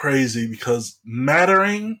so crazy because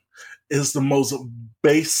mattering is the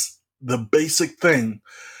basic thing.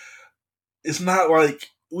 It's not like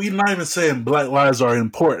we're not even saying Black lives are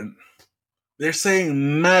important. They're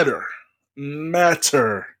saying matter,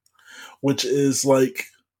 which is like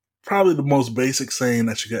probably the most basic saying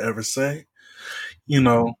that you could ever say. You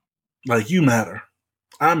know, like you matter,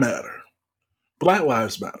 I matter, Black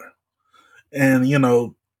lives matter, and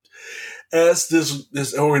as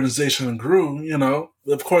this organization grew,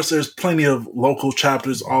 of course, there's plenty of local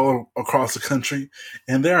chapters all across the country,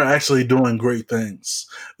 and they're actually doing great things.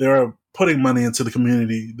 They're putting money into the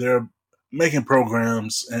community. They're making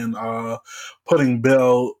programs and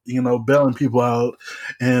bailing people out,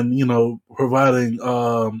 and providing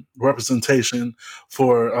representation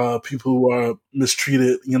for people who are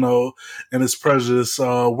mistreated, in this prejudiced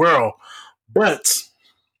world. But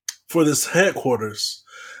for this headquarters,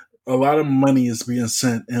 a lot of money is being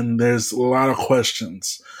sent, and there's a lot of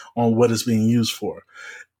questions on what it's being used for.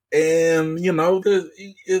 And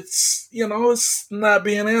it's not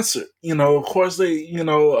being answered. Of course,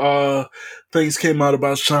 things came out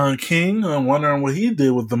about Sean King. I'm wondering what he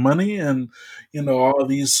did with the money, and all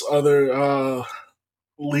these other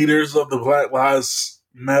leaders of the Black Lives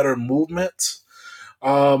Matter movement.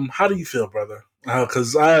 How do you feel, brother?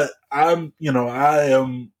 Because I am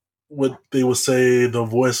what they would say the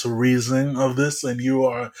voice of reason of this, and you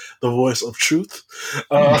are the voice of truth.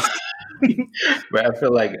 Uh, But I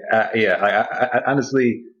feel like, I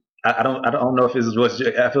honestly, I don't know if it's what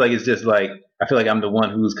I feel like. It's just like I feel like I'm the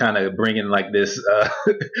one who's kind of bringing like this,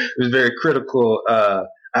 this very critical.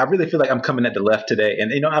 I really feel like I'm coming at the left today,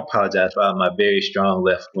 and I apologize for all my very strong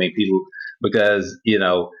left wing people because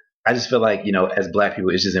I just feel like as Black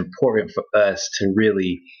people, it's just important for us to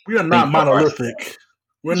really we are not think for ourselves. monolithic.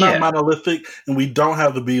 We're not Yeah, monolithic, and we don't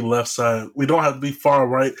have to be left side. We don't have to be far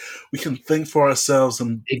right. We can think for ourselves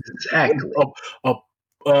and exactly.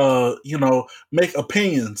 uh, make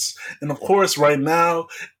opinions. And of course, right now,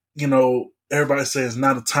 everybody says it's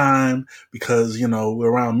not a time because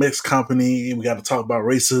we're around mixed company and we got to talk about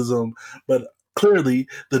racism. But clearly,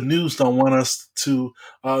 the news don't want us to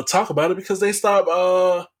talk about it because they stop,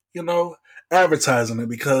 advertising it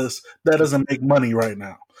because that doesn't make money right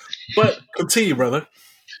now. But continue, brother.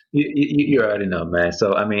 You already know, man.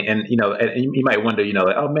 So I mean, and you might wonder,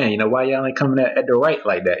 like, oh man, why y'all ain't coming at the right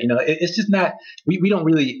like that? It's just not. We don't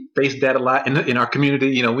really face that a lot in our community.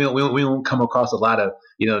 We don't come across a lot of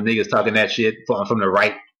niggas talking that shit from the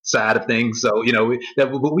right side of things. So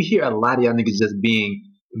but we hear a lot of y'all niggas just being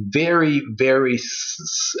very, very.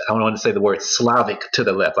 I don't want to say the word Slavic to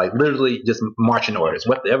the left, like literally just marching orders.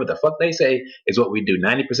 Whatever the fuck they say is what we do.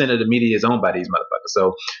 90% of the media is owned by these motherfuckers.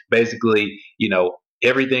 So basically,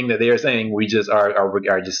 everything that they are saying, we just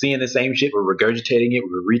are just seeing the same shit. We're regurgitating it.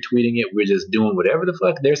 We're retweeting it. We're just doing whatever the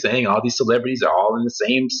fuck they're saying. All these celebrities are all in the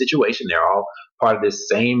same situation. They're all part of this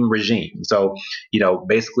same regime. So,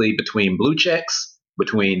 basically between blue checks,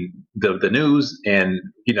 between the news and,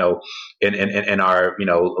 and our,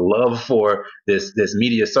 love for this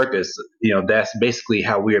media circus, that's basically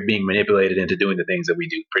how we are being manipulated into doing the things that we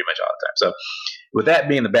do pretty much all the time. So with that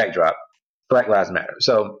being the backdrop, Black Lives Matter.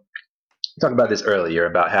 So talked about this earlier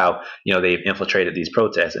about how they've infiltrated these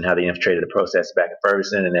protests and how they infiltrated the protests back in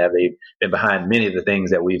Ferguson and how they've been behind many of the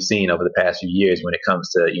things that we've seen over the past few years when it comes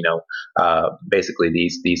to basically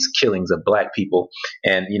these killings of Black people.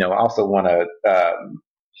 And I also want to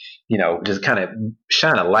just kind of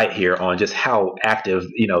shine a light here on just how active,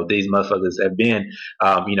 these motherfuckers have been.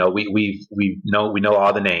 We know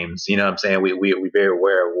all the names, what I'm saying? We're very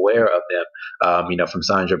aware of them, from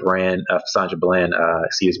Sandra Bland,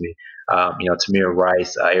 excuse me, Tamir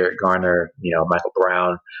Rice, Eric Garner, Michael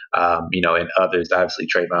Brown, and others, obviously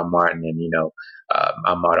Trayvon Martin and,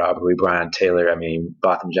 Ahmaud Arbery, Brian Taylor. I mean,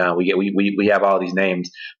 Botham Jean. We have all these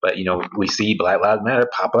names, but we see Black Lives Matter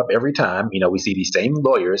pop up every time. We see these same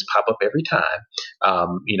lawyers pop up every time.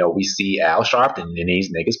 We see Al Sharpton and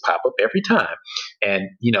these niggas pop up every time. And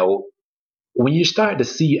when you start to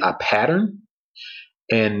see a pattern,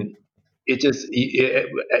 and it's just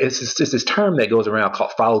this term that goes around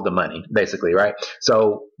called follow the money, basically, right?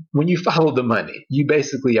 So when you follow the money, you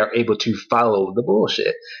basically are able to follow the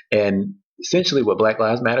bullshit. And essentially what Black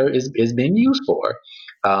Lives Matter is being used for,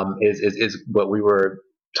 is what we were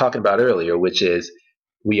talking about earlier, which is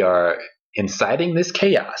we are inciting this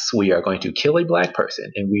chaos. We are going to kill a Black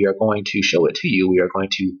person and we are going to show it to you. We are going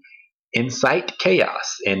to incite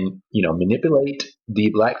chaos and manipulate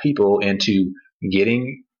the Black people into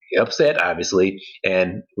getting upset, obviously,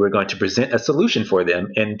 and we're going to present a solution for them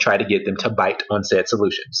and try to get them to bite on said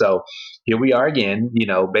solution. So here we are again.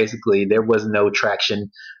 Basically there was no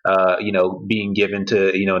traction, being given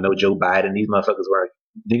to, no Joe Biden. These motherfuckers were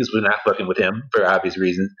niggas were not fucking with him for obvious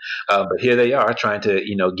reasons. But here they are trying to,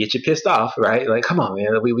 get you pissed off, right? Like, come on,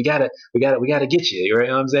 man, we gotta get you, right?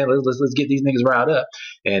 You know what I'm saying? Let's get these niggas riled up,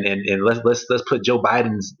 and let's put Joe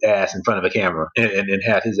Biden's ass in front of a camera and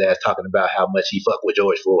have his ass talking about how much he fucked with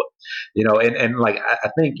George Floyd, and like I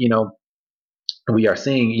think, we are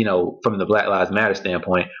seeing, from the Black Lives Matter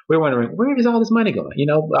standpoint, we're wondering, where is all this money going?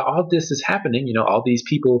 All this is happening. All these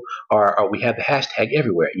people we have the hashtag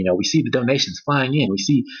everywhere. We see the donations flying in. We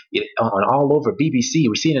see it on all over BBC.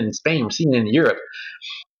 We see it in Spain. We're seeing it in Europe.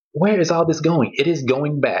 Where is all this going? It is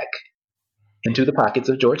going back into the pockets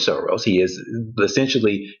of George Soros. He is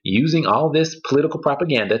essentially using all this political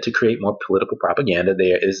propaganda to create more political propaganda.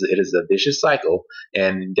 It is a vicious cycle.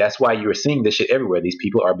 And that's why you're seeing this shit everywhere. These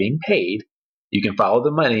people are being paid. You can follow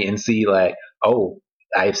the money and see, like, oh,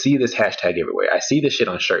 I see this hashtag everywhere. I see this shit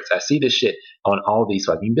on shirts. I see this shit on all these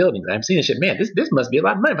fucking buildings. I'm seeing this shit. Man, this must be a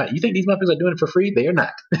lot of money. You think these motherfuckers are doing it for free? They are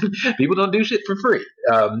not. People don't do shit for free.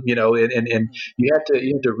 And you have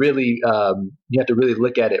to really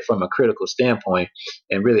look at it from a critical standpoint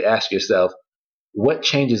and really ask yourself, what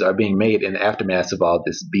changes are being made in the aftermath of all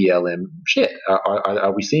this BLM shit?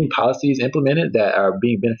 Are we seeing policies implemented that are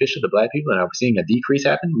being beneficial to Black people, and are we seeing a decrease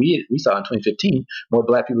happen? We saw in 2015 more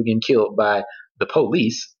Black people getting killed by the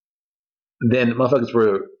police than motherfuckers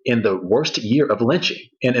were in the worst year of lynching.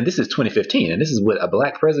 And this is 2015, and this is with a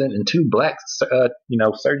Black president and 2 Black,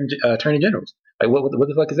 certain attorney generals. Like, what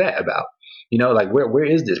the fuck is that about? Like, where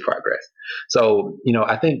is this progress? So,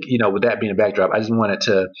 I think, with that being a backdrop, I just wanted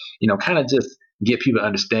to, kind of just get people to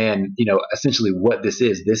understand, essentially what this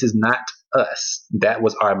is. This is not us. That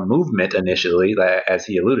was our movement initially, as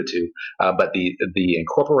he alluded to. But the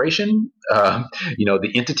incorporation,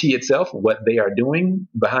 the entity itself, what they are doing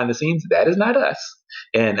behind the scenes, that is not us.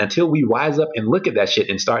 And until we wise up and look at that shit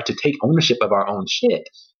and start to take ownership of our own shit,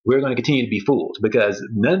 we're going to continue to be fooled, because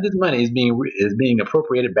none of this money is being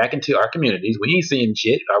appropriated back into our communities. We ain't seeing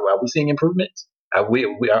shit. Are we seeing improvements? Are we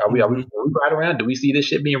right around? Do we see this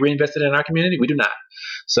shit being reinvested in our community? We do not.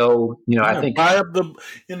 So, I think buy up the,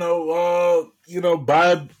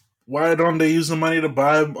 buy. Why don't they use the money to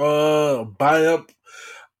buy up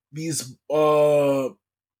these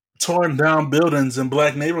torn down buildings in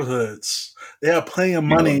Black neighborhoods? They have plenty of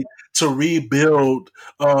money to rebuild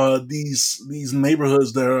these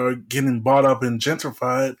neighborhoods that are getting bought up and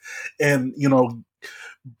gentrified, and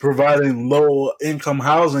providing low income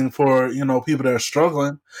housing for people that are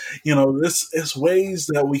struggling. This is ways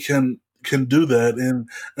that we can do that. And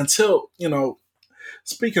until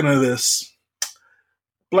speaking of this,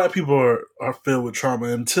 Black people are filled with trauma.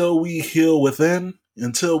 Until we heal within,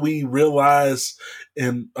 until we realize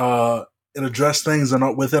and address things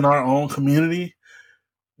within our own community,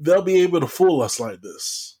 they'll be able to fool us like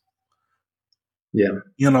this. Yeah,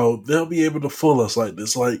 they'll be able to fool us like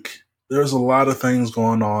this. Like, there's a lot of things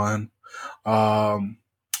going on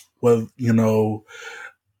with,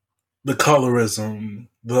 the colorism,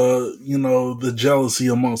 the jealousy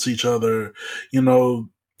amongst each other,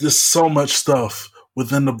 just so much stuff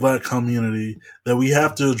within the Black community that we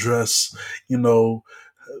have to address.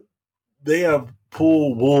 They have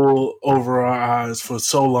pulled wool over our eyes for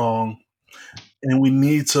so long, and we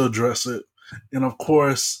need to address it. And of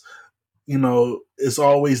course, it's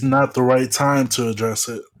always not the right time to address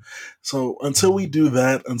it. So until we do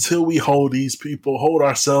that, until we hold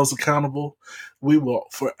ourselves accountable, we will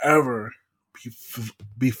forever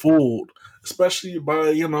be fooled, especially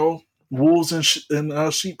by, wolves in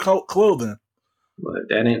sheep clothing. But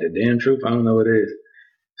that ain't the damn truth. I don't know what it is.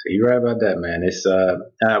 So you're right about that, man. It's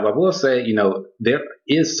I will say, there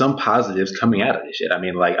is some positives coming out of this shit.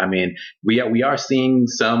 We are seeing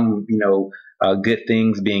some, good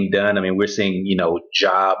things being done. We're seeing,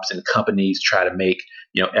 jobs and companies try to make,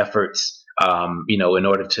 efforts, in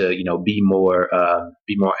order to, be more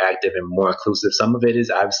active and more inclusive. Some of it is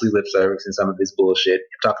obviously lip service, and some of it's bullshit.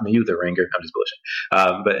 I'm talking to you, the ringer. I'm just bullshit,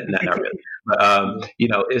 but not really. But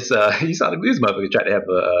it's you saw the news motherfucker tried to have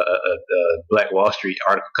a Black Wall Street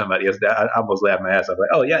article come out yesterday. I almost laughed my ass off. Like,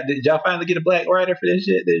 oh yeah, did y'all finally get a Black writer for this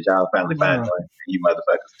shit? Did y'all finally find one, you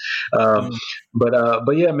motherfuckers?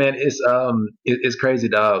 But yeah, man, it's crazy,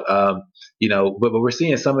 dog. But we're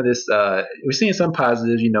seeing some of this. We're seeing some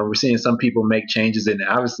positives. We're seeing some people make changes, and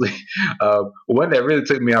obviously, one that really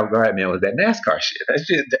took me off guard, man, was that NASCAR shit. That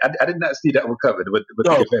shit, I did not see that one covered with the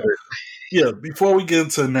Confederates. Yeah, before we get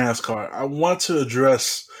into NASCAR, I want to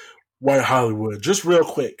address White Hollywood just real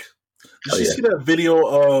quick. Did Oh you yeah. see that video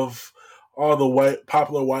of all the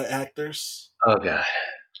popular white actors? Oh god.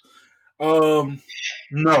 Um,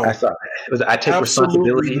 I no, saw that. Was it I take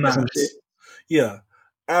absolutely responsibility or some not. shit? Yeah,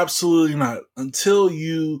 absolutely not. Until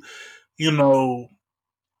you know,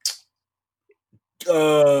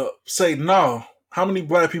 say no. How many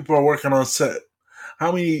black people are working on set?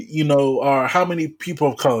 How many, are how many people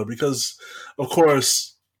of color? Because, of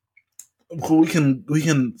course, we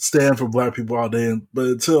can stand for black people all day, but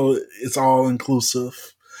until it's all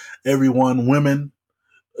inclusive, everyone, women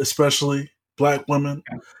especially, black women,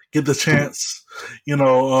 get the chance. You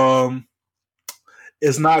know,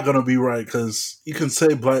 it's not going to be right because you can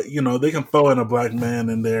say black, they can throw in a black man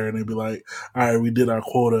in there and they'd be like, all right, we did our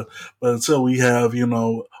quota. But until we have,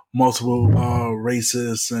 multiple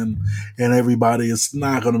races and everybody, it's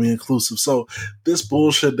not going to be inclusive. So this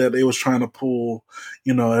bullshit that they was trying to pull,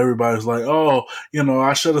 everybody's like, oh,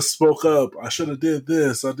 I should have spoke up. I should have did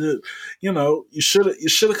this. I did, you should have,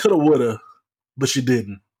 could have, would have, but you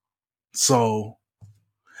didn't. So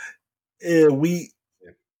yeah,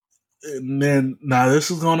 and then now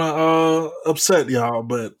this is gonna upset y'all,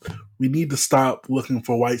 but we need to stop looking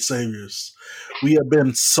for white saviors. We have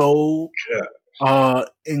been so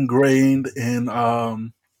ingrained in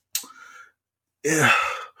yeah,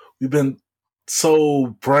 we've been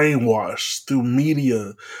so brainwashed through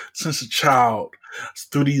media since a child,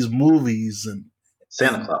 through these movies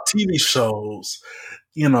Santa and Claus TV shows,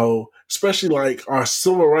 especially like our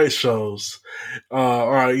civil rights shows,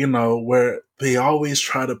 or where they always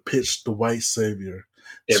try to pitch the white savior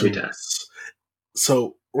every to time. us.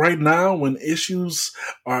 So right now, when issues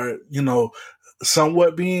are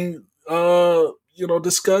somewhat being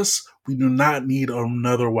discussed, we do not need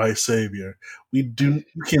another white savior. You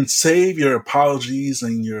can save your apologies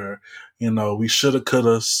and your we shoulda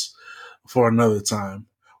couldas for another time.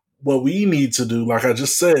 What we need to do, like I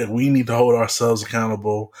just said, we need to hold ourselves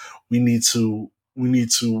accountable. We need to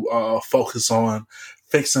focus on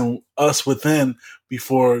fixing us within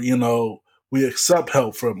before we accept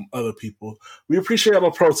help from other people. We appreciate all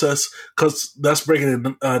the protests because that's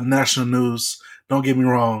breaking in national news. Don't get me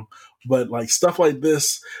wrong, but like stuff like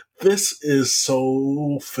this is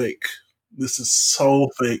so fake. This is so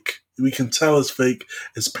fake. We can tell it's fake.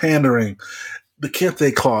 It's pandering. The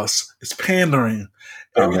Kente clause is pandering.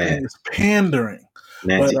 Oh man, Everything is pandering. But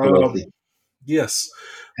Nancy Pelosi. yes,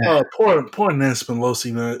 poor Nancy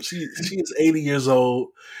Pelosi, man. She is 80 years old.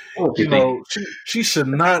 What you think? She should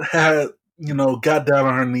not have got down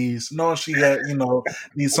on her knees, knowing she had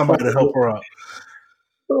needs somebody to help her out.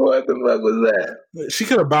 What the fuck was that? She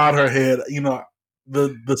could have bowed her head.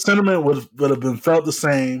 The sentiment would have been felt the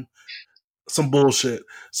same. Some bullshit.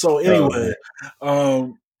 So anyway,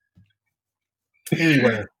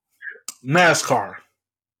 anyway, NASCAR.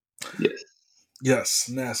 Yes. Yes,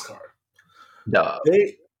 NASCAR. Dog.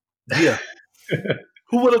 Yeah.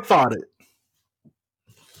 Who would have thought it?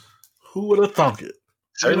 Who would have thunk it?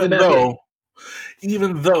 Certainly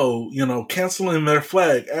Even though, canceling their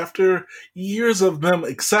flag after years of them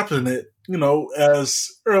accepting it, as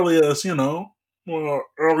early as,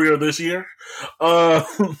 earlier this year,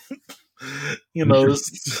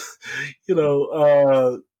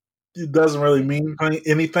 it doesn't really mean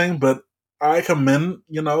anything, but I commend,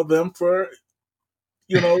 them for,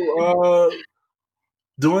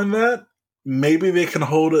 doing that. Maybe they can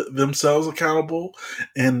hold themselves accountable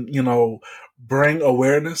and, bring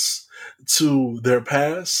awareness to their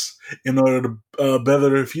past in order to better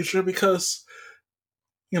their future because,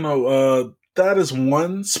 that is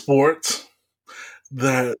one sport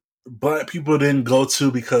that black people didn't go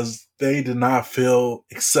to because they did not feel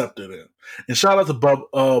accepted in. And shout out to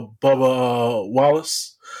Bubba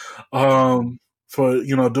Wallace for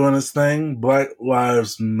doing his thing. Black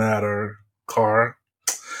Lives Matter car,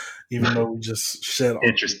 even though we just shed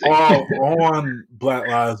all on Black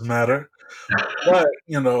Lives Matter. But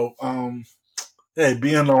hey,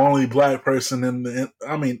 being the only black person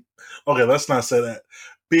okay, let's not say that.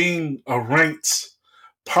 Being a ranked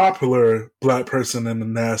popular black person in the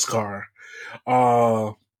NASCAR,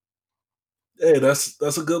 hey,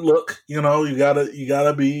 that's a good look. You gotta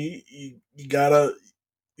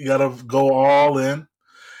go all in,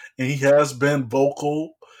 and he has been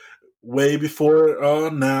vocal way before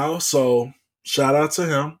now. So shout out to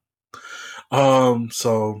him.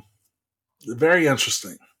 So very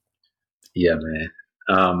interesting. Yeah, man.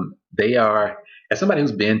 They are, as somebody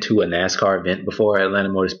who's been to a NASCAR event before at Atlanta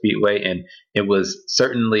Motor Speedway, and it was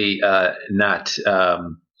certainly not,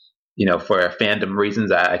 for fandom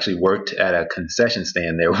reasons. I actually worked at a concession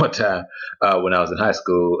stand there one time when I was in high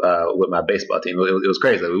school with my baseball team. It was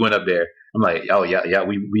crazy. We went up there I'm like, oh yeah,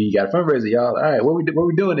 we got a fundraiser, y'all. All right, where we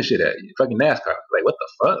doing this shit at? Fucking NASCAR. Like, what the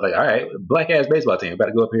fuck? Like, all right, black ass baseball team, about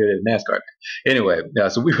to go up here to NASCAR. Anyway,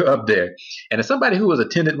 so we were up there, and as somebody who has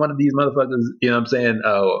attended one of these motherfuckers, you know what I'm saying?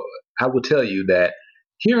 I will tell you that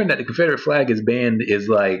hearing that the Confederate flag is banned is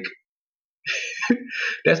like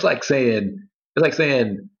that's like saying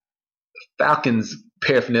Falcons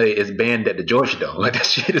paraphernalia is banned at the Georgia Dome. Like that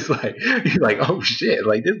shit is like you're like, oh shit,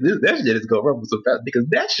 like this that shit is going rumble so fast because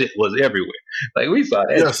that shit was everywhere. Like we saw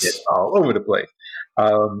that shit all over the place.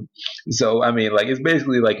 So I mean, like it's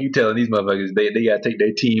basically like you telling these motherfuckers they gotta take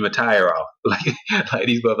their team attire off. Like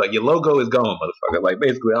these motherfuckers, like your logo is gone, motherfucker. Like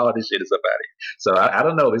basically all this shit is up out of here. So I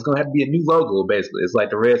don't know. It's gonna have to be a new logo. Basically, it's like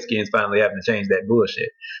the Redskins finally having to change that bullshit.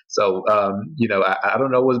 So I don't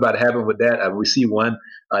know what's about to happen with that. We see one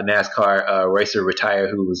NASCAR racer retire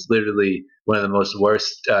who was literally one of the most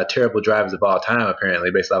worst, terrible drivers of all time, apparently,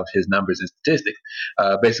 based off his numbers and statistics.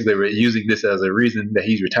 Basically, using this as a reason that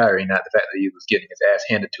he's retiring, not the fact that he was getting his ass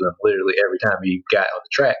handed to him literally every time he got on the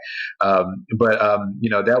track.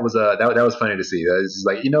 That was funny to see. It's just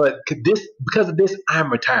like, you know what, because of this,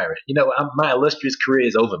 I'm retiring. My illustrious career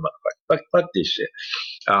is over, motherfucker. Fuck this shit.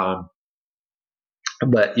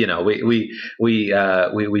 But we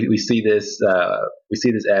see this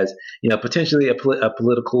as potentially a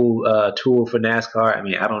political tool for NASCAR. I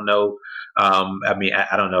mean, I don't know. I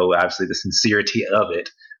don't know. Obviously, the sincerity of it.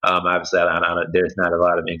 Obviously, there's not a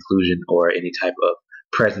lot of inclusion or any type of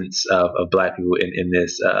presence of black people in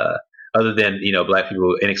this. Other than black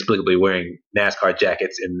people inexplicably wearing NASCAR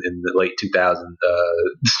jackets in the late 2000s.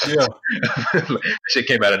 Yeah, that shit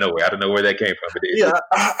came out of nowhere. I don't know where that came from. Yeah,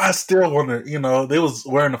 I still wonder. They was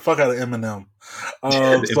wearing the fuck out of Eminem.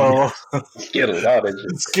 Skittles, all that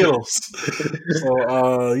shit. Skittles.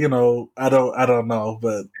 So I don't know,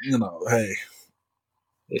 but hey,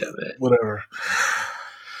 yeah, man, whatever.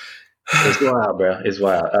 It's wild, bro. It's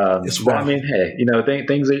wild. It's wild. I mean, hey,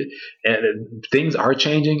 things are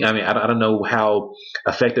changing. I mean, I don't know how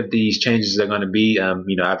effective these changes are going to be.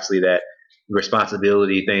 Obviously that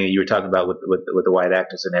responsibility thing you were talking about with the white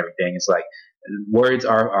actors and everything. It's like words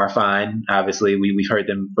are fine. Obviously, we've heard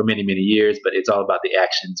them for many years, but it's all about the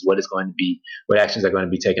actions. What actions are going to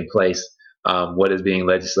be taking place. What is being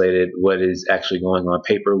legislated, what is actually going on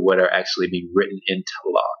paper, what are actually being written into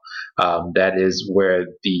law. That is where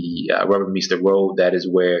the rubber meets the road. That is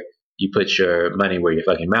where you put your money where your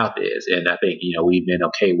fucking mouth is. And I think, we've been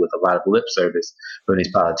okay with a lot of lip service from these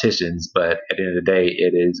politicians, but at the end of the day,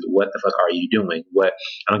 it is what the fuck are you doing? I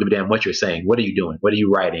don't give a damn what you're saying. What are you doing? What are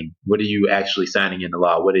you writing? What are you actually signing into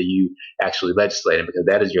law? What are you actually legislating? Because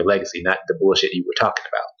that is your legacy, not the bullshit you were talking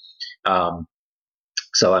about.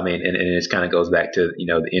 So I mean, and it kind of goes back to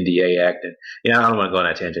the NDA Act, and I don't want to go on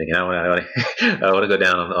that tangent again. I want to go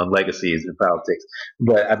down on legacies in politics.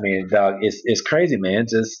 But I mean, dog, it's crazy, man.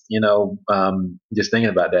 Just just thinking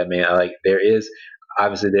about that, man. There is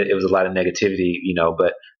obviously it was a lot of negativity,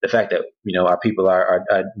 but the fact that our people are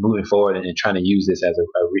moving forward and trying to use this as a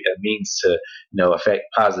means to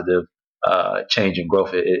affect positive change and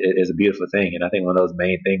growth is a beautiful thing. And I think one of those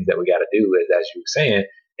main things that we got to do is, as you were saying,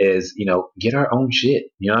 is get our own shit.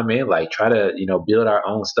 You know what I mean? Like try to build our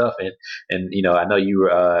own stuff. And I know you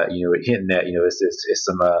were hinting that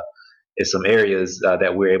it's some areas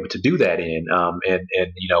that we're able to do that in. And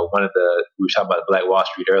one of we were talking about Black Wall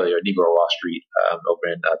Street earlier, Negro Wall Street over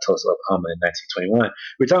in Tulsa, Oklahoma in 1921.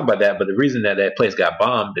 We were talking about that, but the reason that place got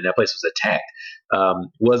bombed and that place was attacked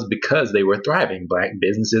was because they were thriving. Black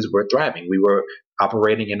businesses were thriving. We were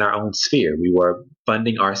operating in our own sphere. We were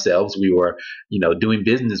funding ourselves. We were, doing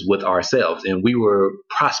business with ourselves, and we were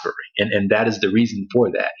prospering. And that is the reason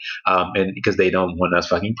for that. And because they don't want us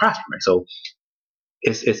fucking prospering. So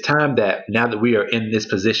it's time that now that we are in this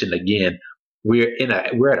position again, we're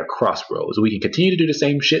at a crossroads. We can continue to do the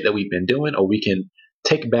same shit that we've been doing, or we can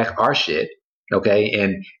take back our shit. Okay.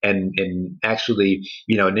 And actually,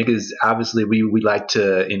 niggas, obviously we like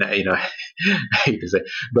to, I hate to say,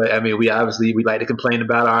 but I mean, we like to complain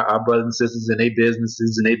about our brothers and sisters and their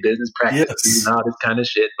businesses and their business practices and all this kind of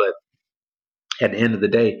shit. But at the end of the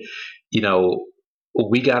day,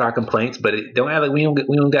 we got our complaints, but it don't act like we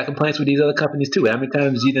don't got complaints with these other companies too. How many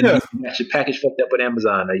times you got your package fucked up with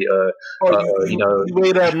Amazon? You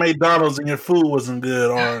ate at McDonald's and your food wasn't good,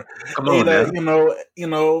 or ate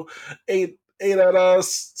at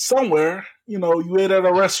somewhere. You ate at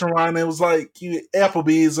a restaurant and it was like you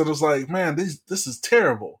Applebee's and it was like, man, this is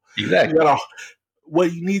terrible. Exactly.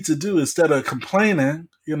 What you need to do instead of complaining,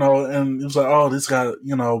 and it was like, oh, this got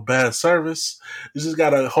bad service. You just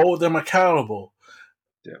got to hold them accountable.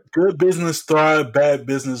 Yeah. Good business thrive, bad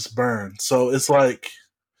business burn. So it's like,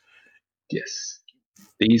 yes,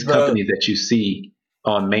 These The companies that you see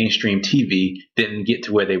on mainstream TV didn't get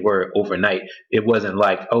to where they were overnight. It wasn't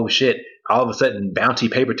like, oh shit, all of a sudden Bounty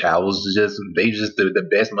paper towels just the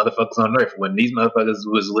best motherfuckers on earth, when these motherfuckers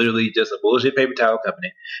was literally just a bullshit paper towel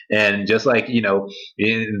company. And just like,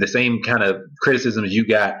 in the same kind of criticisms you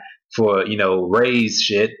got for, Ray's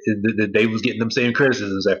shit, they was getting them same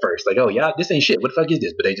criticisms at first, like, oh yeah, this ain't shit, what the fuck is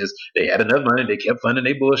this? But they had enough money, they kept funding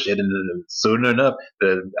their bullshit, and soon enough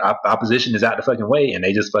the opposition is out the fucking way, and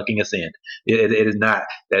they just fucking ascend. It is not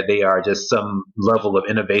that they are just some level of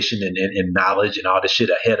innovation and knowledge and all this shit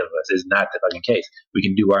ahead of us. It's not the fucking case. We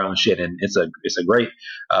can do our own shit, and it's a great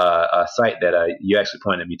site that you actually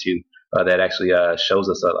pointed me to, that actually shows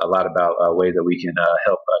us a lot about ways that we can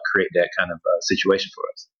help create that kind of situation for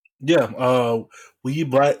us. Yeah,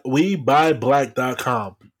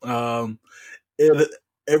 WeBuyBlack.com.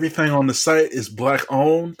 Everything on the site is Black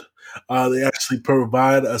owned. They actually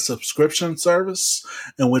provide a subscription service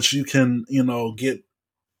in which you can, get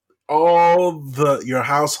all your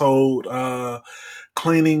household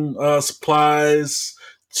cleaning supplies,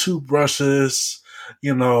 toothbrushes,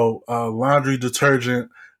 laundry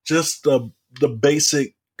detergent, just the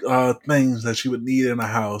basic things that you would need in a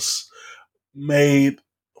house, made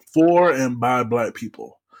for and by Black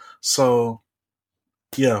people. So,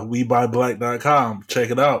 yeah, WeBuyBlack.com.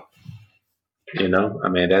 Check it out.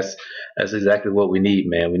 That's exactly what we need,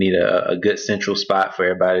 man. We need a good central spot for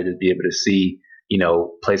everybody to be able to see,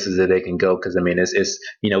 places that they can go. Because it's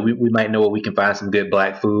we might know where we can find some good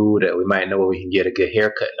Black food, or we might know where we can get a good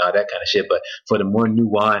haircut and all that kind of shit. But for the more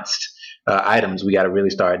nuanced items, we got to really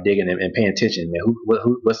start digging and paying attention, man.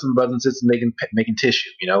 What's some brothers and sisters making tissue?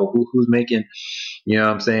 Who's making,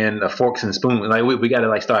 forks and spoons? Like we got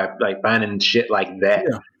to start finding shit like that.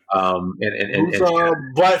 Yeah. And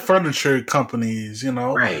Black furniture companies,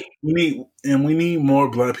 right. We need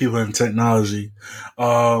more Black people in technology,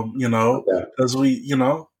 because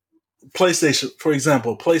PlayStation, for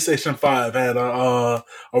example, PlayStation 5 had a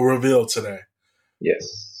reveal today.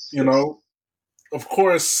 Yes. Of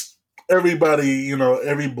course, everybody,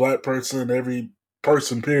 every Black person, every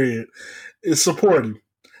person, period, is supporting.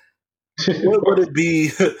 What would it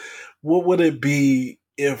be? What would it be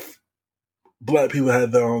if Black people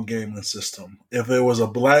had their own gaming system? If there was a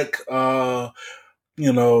Black,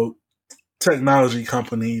 technology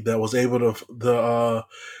company that was able to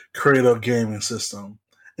create a gaming system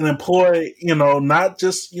and employ, not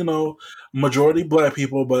just, majority Black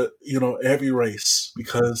people, but, every race,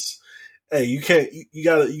 because, hey, you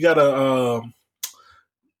gotta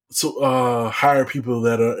hire people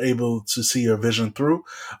that are able to see your vision through.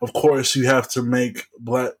 Of course, you have to make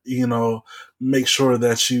make sure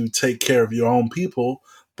that you take care of your own people,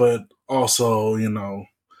 but also,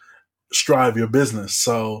 strive your business.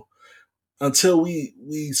 So until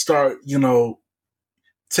we start,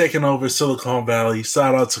 taking over Silicon Valley,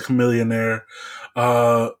 shout out to Chameleonaire,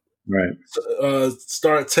 right.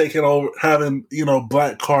 Start taking over, having,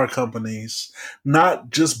 Black car companies,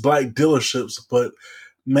 not just Black dealerships, but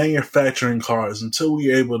manufacturing cars. Until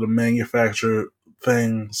we're able to manufacture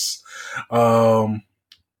things, we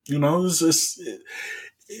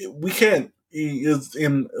can't.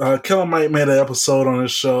 Killer Mike made an episode on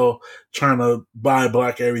his show trying to buy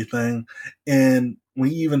Black everything, and when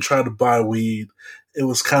he even tried to buy weed, it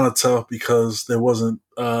was kind of tough because there wasn't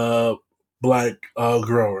Black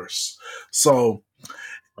growers. So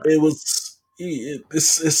it's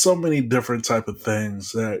so many different type of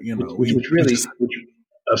things that which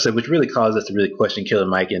really caused us to really question Killer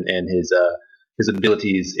Mike and his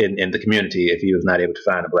abilities in the community if he was not able to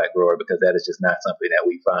find a Black grower, because that is just not something that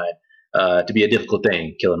we find to be a difficult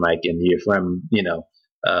thing, Killer Mike. And you're from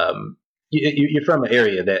you're from an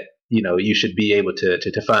area that you should be able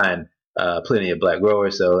to find plenty of Black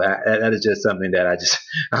growers. So that is just something that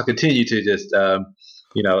I'll continue to just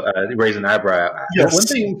raise an eyebrow. Yes. One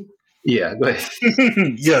thing. Yeah, go ahead.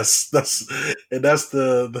 Yes, that's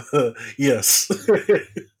the yes.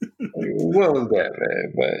 What was that,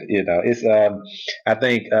 man? But it's I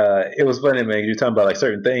think it was funny, man. You're talking about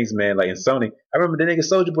certain things, man. Like in Sony, I remember the nigga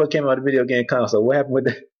Soulja Boy came out of the video game console. What happened with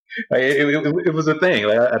that? It was a thing.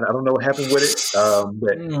 I don't know what happened with it.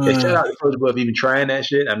 But shout out to Soulja Boy for even trying that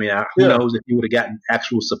shit. Who knows if he would have gotten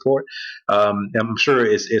actual support? I'm sure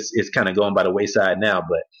it's kind of going by the wayside now,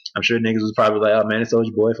 but I'm sure niggas was probably like, oh man, it's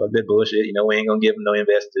Soulja Boy, fuck that bullshit. We ain't gonna give him no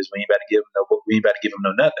investors. We ain't about to give him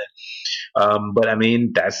no nothing. But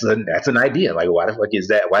that's an idea. Like, why the fuck is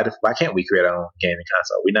that? Why can't we create our own gaming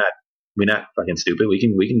console? We're not fucking stupid. We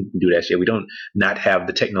can do that shit. We don't not have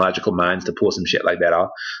the technological minds to pull some shit like that off.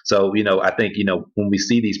 So I think when we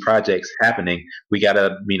see these projects happening, we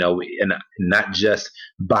gotta and not just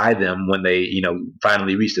buy them when they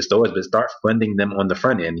finally reach the stores, but start funding them on the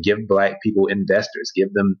front end. Give Black people investors.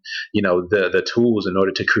 Give them the tools in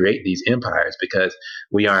order to create these empires, because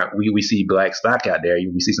we see Black stock out there.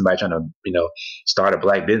 We see somebody trying to start a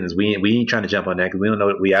Black business. We ain't trying to jump on that because we don't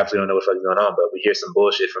know. We absolutely don't know what the fuck is going on. But we hear some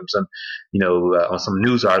bullshit from some on some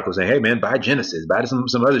news articles saying, "Hey man, buy Genesis, buy some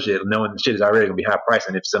other shit," knowing the shit is already gonna be high price.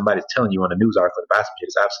 And if somebody's telling you on a news article to buy some shit,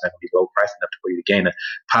 it's obviously not gonna be low price enough for you to gain a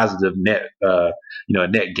positive net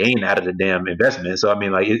net gain out of the damn investment. So I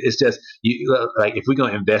mean, like it's just like if we're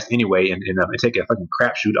gonna invest anyway and take a fucking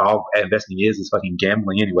crapshoot, all investing is fucking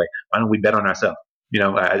gambling anyway. Why don't we bet on ourselves?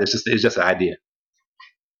 It's just an idea.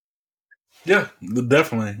 Yeah,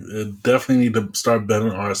 definitely need to start betting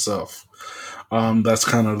on ourselves. That's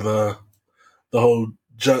kind of the whole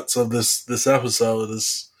guts of this episode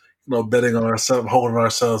is betting on ourselves, holding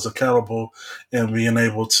ourselves accountable, and being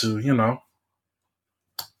able to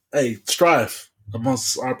strive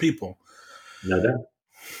amongst our people. No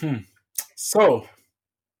doubt. So,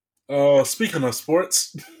 speaking of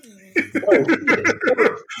sports,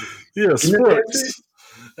 yeah, sports.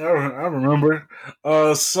 I remember.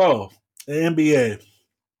 So the NBA,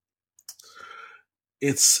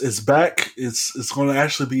 it's back. It's going to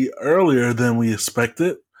actually be earlier than we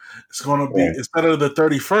expected. It's going to be instead of the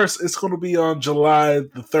 31st. It's going to be on July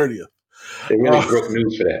the 30th. They really broke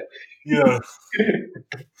news for that. Yeah.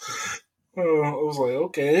 I was like,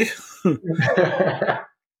 okay.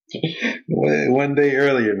 One day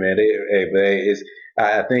earlier, man.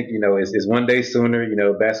 I think it's one day sooner.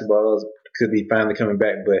 Basketball could be finally coming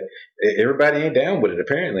back, but everybody ain't down with it.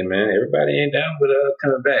 Apparently, man, everybody ain't down with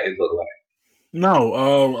coming back. It look like. No,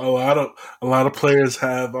 a lot of players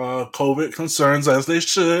have COVID concerns, as they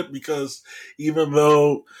should, because even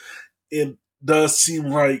though it does seem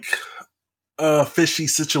like a fishy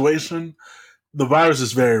situation, the virus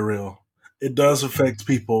is very real. It does affect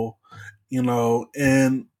people,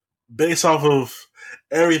 and based off of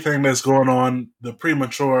everything that's going on, the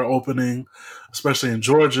premature opening, especially in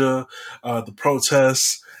Georgia, the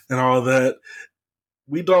protests and all that,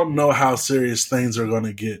 we don't know how serious things are going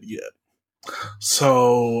to get yet.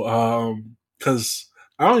 So, because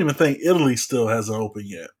I don't even think Italy still hasn't opened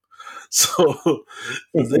yet. So,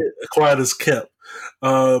 quiet as kept.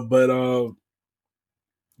 But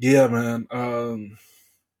yeah, man.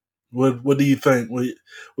 What do you think? What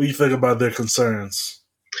do you think about their concerns?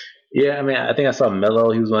 Yeah, I mean, I think I saw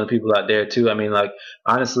Melo. He was one of the people out there too. I mean, like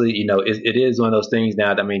honestly, it is one of those things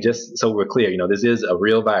now. I mean, just so we're clear, this is a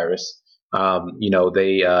real virus.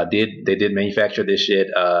 They did manufacture this shit.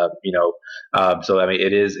 So I mean,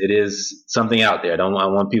 it is something out there. I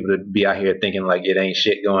want people to be out here thinking like it ain't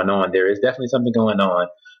shit going on. There is definitely something going on.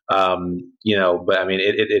 But I mean,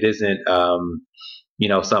 it isn't.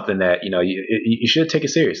 Something that you should take it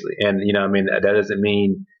seriously. And I mean, that doesn't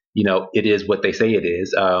mean it is what they say it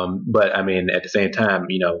is. But I mean, at the same time,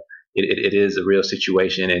 it is a real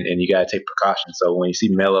situation, and you got to take precautions. So when you see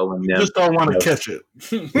Melo and them, you just don't want to catch it.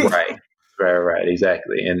 Right,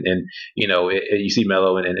 exactly. And you see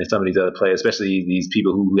Melo and some of these other players, especially these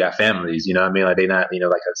people who got families. What I mean, like they not like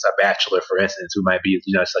a bachelor, for instance, who might be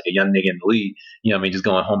just like a young nigga in the league. I mean, just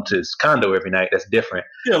going home to his condo every night. That's different.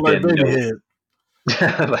 Yeah, like Babyhead.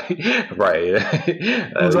 Right.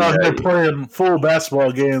 He was out here playing full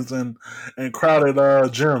basketball games and crowded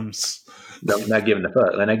gyms. Not giving a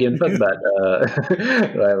fuck. Like, not giving a fuck about.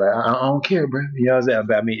 I don't care, bro. You know what I'm saying?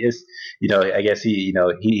 But I mean, it's I guess he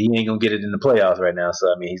ain't gonna get it in the playoffs right now.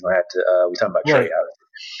 So I mean, he's gonna have to. We talking about Trey,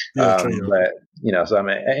 obviously. But so I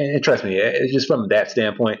mean, and trust me, it's just from that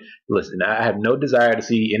standpoint. Listen, I have no desire to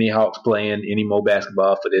see any Hawks playing any more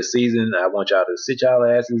basketball for this season. I want y'all to sit y'all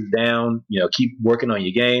asses down. Keep working on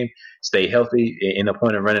your game, stay healthy. In the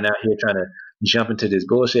point of running out here trying to jump into this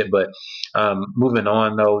bullshit. But moving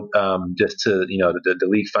on though, just to the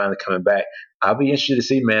league finally coming back, I'll be interested to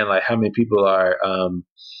see, man, like how many people are.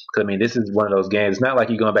 Because I mean, this is one of those games. It's not like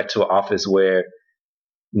you're going back to an office where.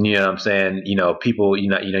 You know what I'm saying? People, you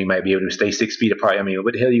might be able to stay 6 feet apart. I mean,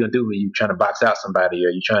 what the hell are you going to do when you're trying to box out somebody or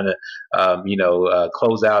you're trying to,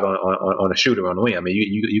 close out on a shooter on the wing? I mean,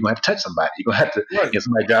 you're going to have to touch somebody. You're going to have to,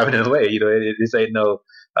 somebody driving in the way. This ain't no,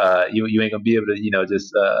 you ain't going to be able to,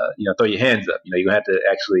 just, throw your hands up. You're going to have to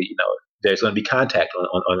actually, there's going to be contact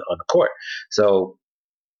on the court. So,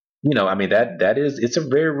 I mean, it's a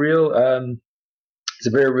very real, it's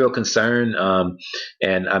a very real concern,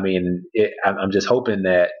 and I mean, I'm just hoping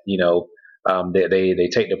that they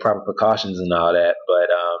take the proper precautions and all that. But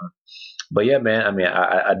But yeah, man, I mean,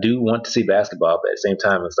 I do want to see basketball, but at the same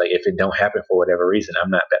time, it's like if it don't happen for whatever reason, I'm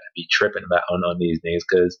not about to be tripping about on these things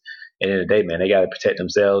because at the end of the day, man, they got to protect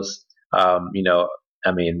themselves. You know,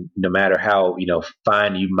 I mean, no matter how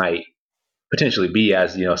fine you might potentially be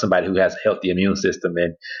as somebody who has a healthy immune system,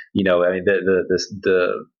 and I mean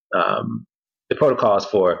the protocols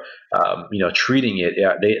for treating it,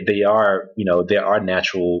 they are there are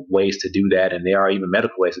natural ways to do that, and there are even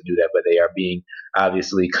medical ways to do that, but they are being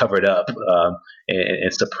obviously covered up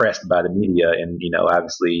and suppressed by the media, and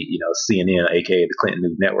obviously CNN, aka the Clinton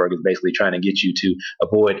News Network, is basically trying to get you to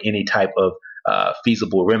avoid any type of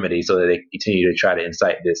feasible remedy, so that they continue to try to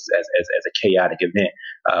incite this as a chaotic event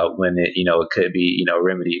when it could be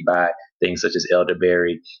remedied by things such as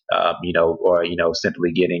elderberry, or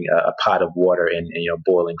simply getting a pot of water and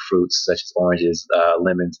boiling fruits such as oranges,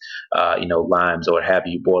 lemons, limes, or have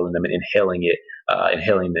you, boiling them and inhaling it,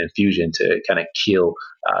 inhaling the infusion to kind of kill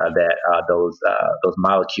those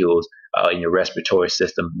molecules in your respiratory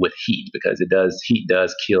system with heat, because heat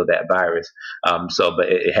does kill that virus. But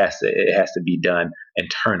it has to be done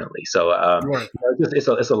internally. So Right.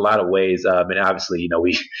 it's a lot of ways. And obviously,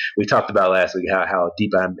 we talked about last week how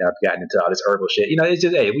deep I've gotten into all this herbal shit. It's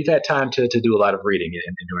just, hey, we've had time to do a lot of reading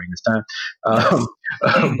during this time.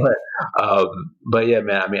 But yeah,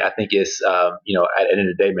 man. I mean, I think it's at the end of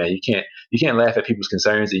the day, man, you can't laugh at people's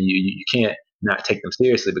concerns, and you can't not take them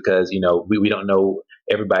seriously, because we don't know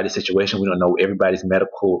everybody's situation. We don't know everybody's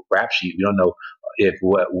medical rap sheet. We don't know if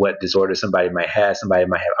what disorder somebody might have. Somebody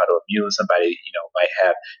might have autoimmune. Somebody might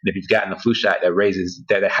have. And if you've gotten a flu shot,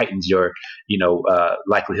 that heightens your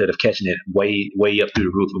likelihood of catching it way up through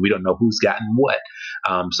the roof. And we don't know who's gotten what.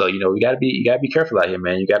 So you gotta be careful out here,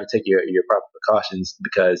 man. You got to take your proper precautions,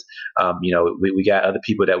 because we got other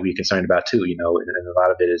people that we're concerned about too. And a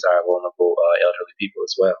lot of it is our vulnerable elderly people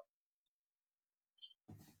as well.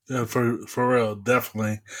 Yeah, for real,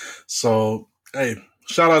 definitely. So, hey,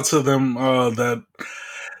 shout out to them that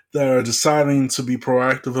are deciding to be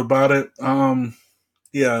proactive about it.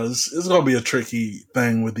 Yeah, it's gonna be a tricky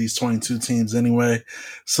thing with these 22 teams anyway.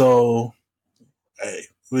 So, hey,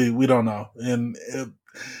 we don't know, and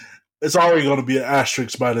it's already going to be an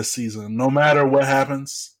asterisk by this season. No matter what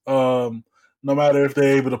happens, no matter if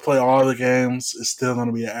they're able to play all the games, it's still going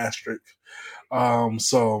to be an asterisk.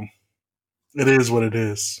 So it is what it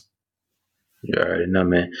is. You already know,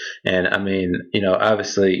 man. And I mean,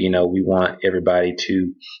 obviously, we want everybody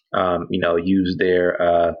to, use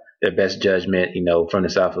their best judgment, from the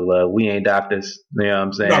South of Love. We ain't doctors, you know what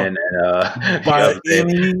I'm saying? No. And, by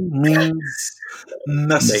any means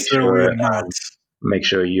necessary, not. Make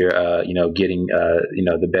sure you're, getting,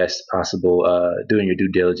 the best possible, doing your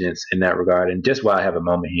due diligence in that regard. And just while I have a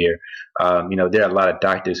moment here, there are a lot of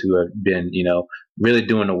doctors who have been, really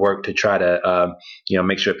doing the work to try to,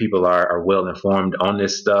 make sure people are well informed on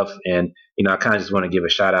this stuff. And, I kind of just want to give a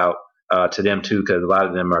shout out to them too, because a lot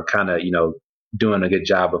of them are kind of, doing a good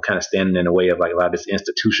job of kind of standing in the way of like a lot of this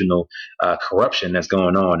institutional corruption that's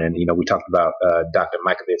going on. And, we talked about Dr.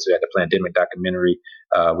 Mikovits, who had the Plandemic documentary.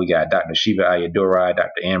 We got Dr. Shiva Ayyadurai,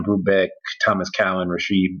 Dr. Ann Brubeck, Thomas Cowan,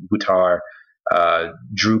 Rashid Buttar,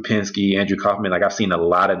 Drew Pinsky, Andrew Kaufman. Like, I've seen a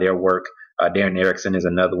lot of their work. Darren Erickson is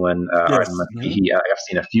another one. Yes. I've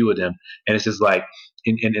seen a few of them. And it's just like,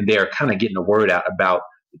 and they're kind of getting the word out about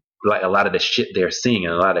like a lot of the shit they're seeing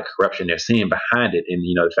and a lot of the corruption they're seeing behind it. And,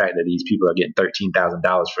 the fact that these people are getting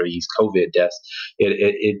 $13,000 for these COVID deaths,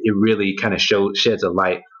 it really kind of sheds a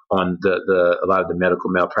light on a lot of the medical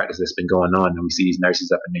malpractice that's been going on. And we see these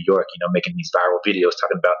nurses up in New York, making these viral videos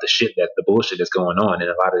talking about the bullshit that's going on. And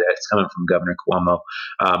a lot of that's coming from Governor Cuomo,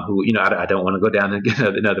 who, I don't want to go down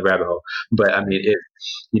another rabbit hole, but I mean,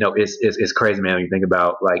 it's crazy, man. When you think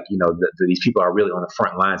about like, these people are really on the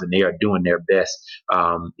front lines and they are doing their best.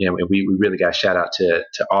 And we really got to shout out to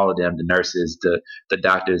all of them, the nurses, the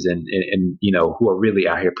doctors, and who are really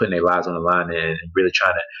out here putting their lives on the line and really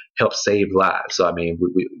trying to help save lives. So, I mean,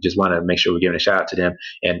 we just want to make sure we're giving a shout out to them.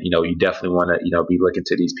 And, you definitely want to, be looking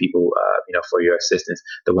to these people, for your assistance,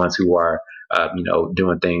 the ones who are,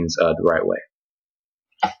 doing things the right way.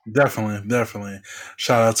 Definitely.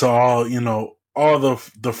 Shout out to all the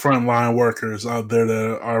frontline workers out there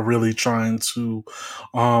that are really trying to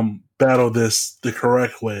battle this the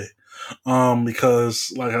correct way.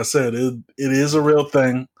 Because, like I said, it is a real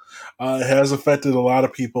thing. It has affected a lot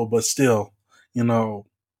of people, but still,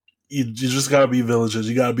 you just gotta be vigilant.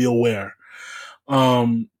 You gotta be aware.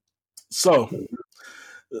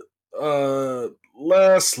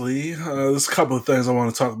 Lastly, there's a couple of things I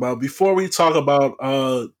want to talk about before we talk about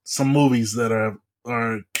some movies that are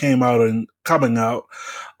came out and coming out.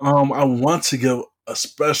 I want to give a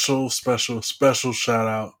special shout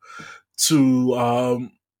out to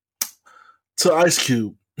um, to Ice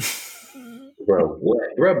Cube. Bro,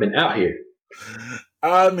 what? Bro, been out here.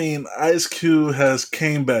 I mean, Ice Cube has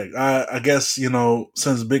came back. I guess,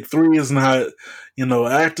 since Big Three is not,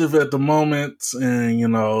 active at the moment, and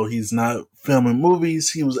he's not filming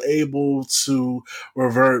movies, he was able to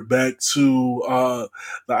revert back to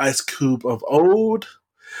the Ice Cube of old,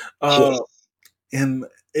 Yes. and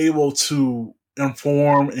able to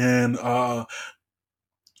inform and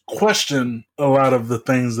question a lot of the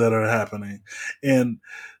things that are happening. And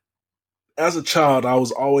as a child, I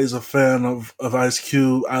was always a fan of Ice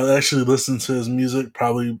Cube. I actually listened to his music.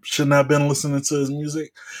 Probably shouldn't have been listening to his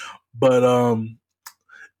music, but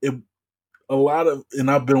it a lot of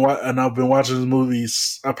I've been watching his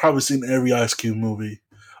movies. I've probably seen every Ice Cube movie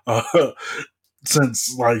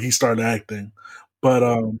since like he started acting. But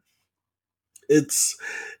it's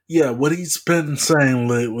what he's been saying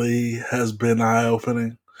lately has been eye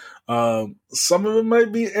opening. Some of it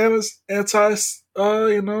might be anti,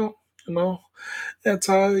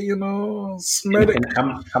 Semitic. And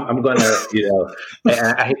I'm gonna,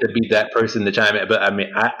 I hate to be that person to chime in, but I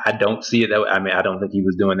mean, I don't see it that way. I mean, I don't think he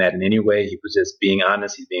was doing that in any way. He was just being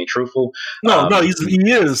honest. He's being truthful. No, he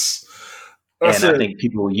is. And I think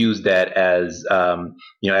people use that as,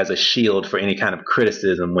 as a shield for any kind of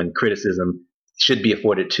criticism when criticism should be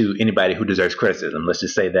afforded to anybody who deserves criticism. Let's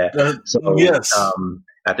just say that. Yes.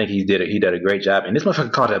 I think he did a great job. And this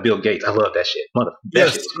motherfucker called out Bill Gates. I love that shit.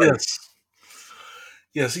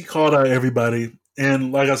 Yes, he called out everybody.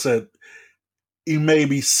 And like I said, he may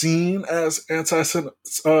be seen as I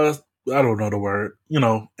don't know the word,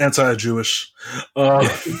 anti-Jewish.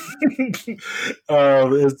 But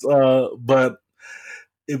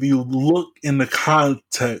if you look in the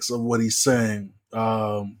context of what he's saying,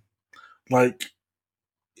 like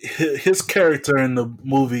his character in the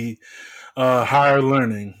movie Higher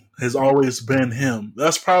Learning has always been him.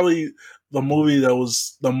 That's probably the movie that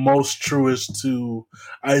was the most truest to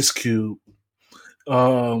Ice Cube.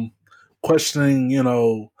 Questioning,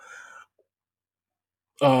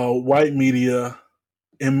 white media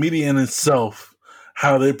and media in itself,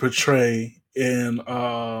 how they portray and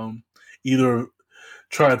either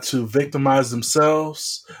try to victimize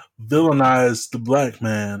themselves, villainize the black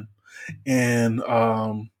man, and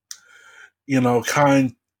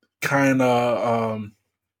kind of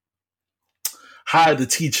hide the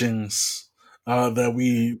teachings that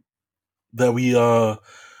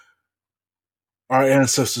our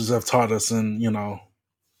ancestors have taught us in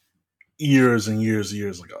years and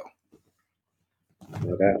years ago.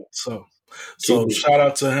 Okay. So shout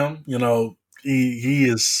out to him. He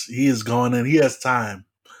is going in. He has time.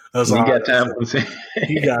 He got time.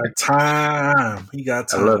 He got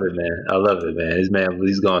time. I love it, man. This man,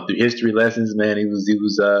 he's going through history lessons, man. He was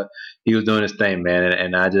doing his thing, man.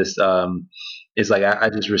 And I just, it's like, I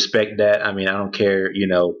just respect that. I mean, I don't care,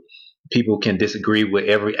 people can disagree with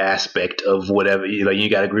every aspect of whatever, you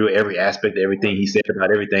got to agree with every aspect of everything he said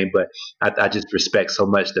about everything. But I just respect so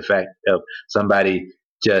much the fact of somebody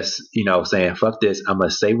just, saying, fuck this. I'm going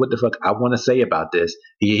to say what the fuck I want to say about this.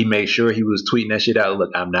 He made sure he was tweeting that shit out.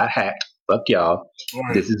 Look, I'm not hacked. Fuck y'all.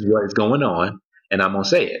 Right. This is what is going on. And I'm going to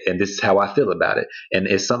say it. And this is how I feel about it. And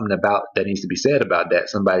it's something about that needs to be said about that.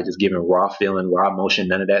 Somebody just giving raw feeling, raw emotion,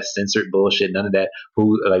 none of that censored bullshit, none of that.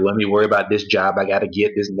 Let me worry about this job I got to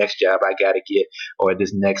get, this next job I got to get, or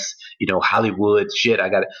this next, Hollywood shit I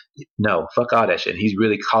got to. No, fuck all that shit. And he's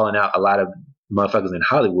really calling out a lot of motherfuckers in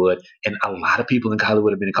Hollywood, and a lot of people in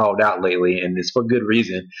Hollywood have been called out lately, and it's for good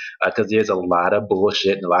reason, because there's a lot of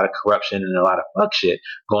bullshit and a lot of corruption and a lot of fuck shit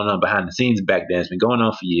going on behind the scenes back then. It's been going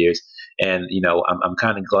on for years, and I'm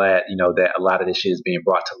kind of glad that a lot of this shit is being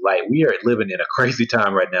brought to light. We are living in a crazy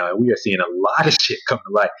time right now, and we are seeing a lot of shit come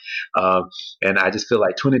to light, and I just feel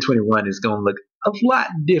like 2021 is going to look a lot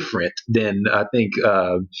different than I think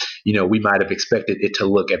we might have expected it to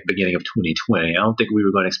look at the beginning of 2020. I don't think we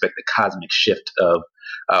were going to expect the cosmic shift of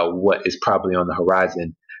what is probably on the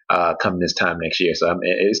horizon coming this time next year. So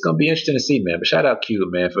it's going to be interesting to see, man. But shout out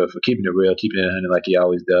Cube, man, for keeping it real, keeping it 100 like he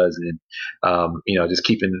always does, and just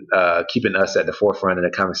keeping us at the forefront of the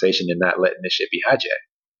conversation and not letting this shit be hijacked.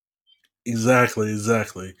 Exactly.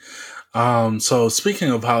 So speaking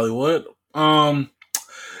of Hollywood,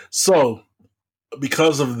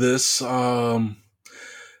 because of this, all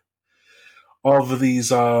of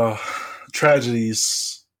these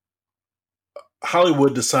tragedies,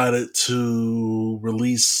 Hollywood decided to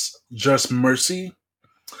release Just Mercy,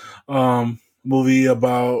 movie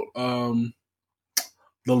about the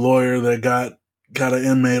lawyer that got an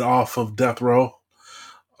inmate off of death row.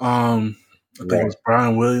 I think it was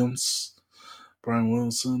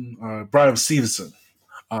Brian Stevenson.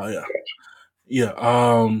 Yeah. Yeah.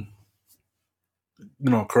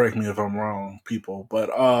 Correct me if I'm wrong, people, but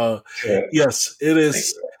Yeah. yes, it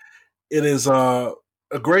is. It is a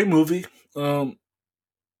great movie. Um,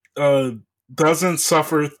 uh, doesn't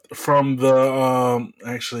suffer from the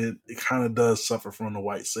actually it kind of does suffer from the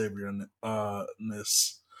white savior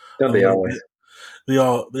ness Don't a they little always? bit.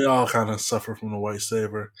 They all kind of suffer from the white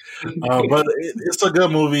savior, but it's a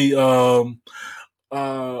good movie. Black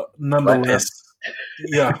Panther. Nonetheless,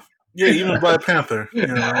 yeah, yeah. Even Black Panther,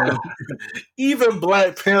 even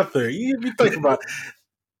Black Panther. You think about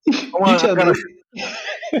it. You I tell me gotta,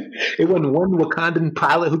 it wasn't one Wakandan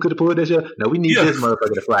pilot who could have pulled this shit? No, we need yeah, this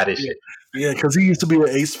motherfucker to fly this yeah, shit. yeah, because he used to be an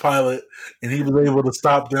ace pilot, and he was able to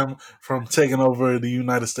stop them from taking over the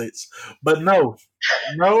United States. But no,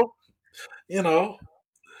 no, you know,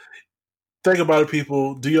 think about it,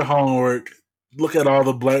 people. Do your homework. Look at all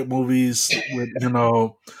the black movies with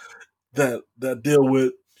that deal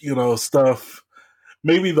with stuff.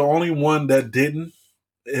 Maybe the only one that didn't,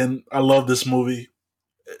 and I love this movie,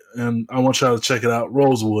 and I want y'all to check it out.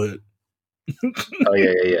 Rosewood. Oh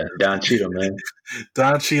yeah. Don Cheadle, man.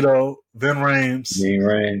 Don Cheadle, Vin Rames. Mean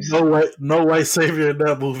Rames. No white savior in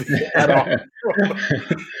that movie at all.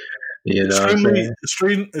 You know what I'm saying?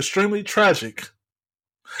 Extremely tragic.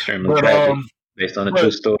 Extremely But tragic. Based on a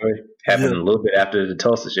true story. Happened yeah, a little bit after the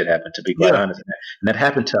Tulsa shit happened, to be quite yeah, honest. And that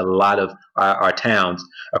happened to a lot of our towns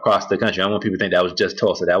across the country. I don't want people to think that was just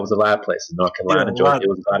Tulsa. That was a lot of places. North yeah, Carolina, Georgia, it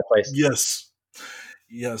was a lot of places. yes,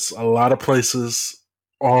 yes, a lot of places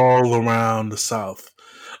all around the South,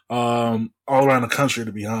 all around the country,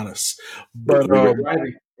 to be honest. But We were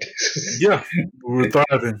thriving. yeah, we were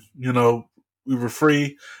thriving. We were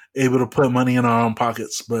free, able to put money in our own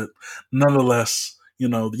pockets. But nonetheless,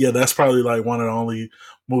 yeah, that's probably like one of the only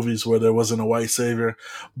movies where there wasn't a white savior.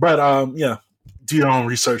 But yeah, do your own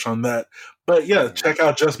research on that. But yeah, check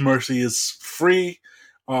out Just Mercy. It's free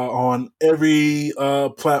on every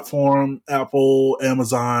platform: Apple,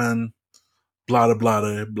 Amazon, blah blah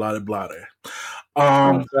blah blah blah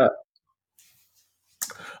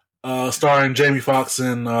blah. Starring Jamie Foxx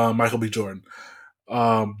and Michael B. Jordan.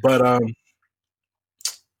 But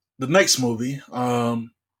the next movie,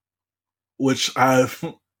 which I'm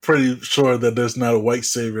pretty sure that there's not a white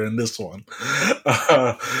savior in this one.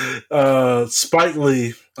 Spike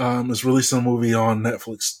Lee is releasing a movie on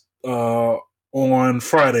Netflix on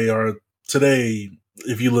Friday or today,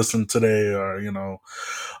 if you listen today, or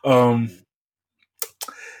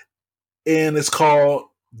and it's called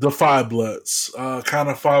The Five Bloods, kind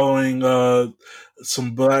of following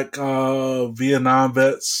some black Vietnam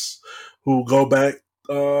vets who go back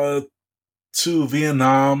to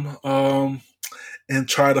Vietnam and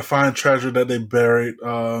try to find treasure that they buried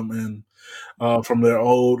and from their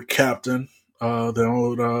old captain, their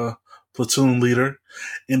old platoon leader.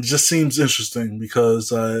 And it just seems interesting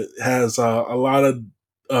because it has a lot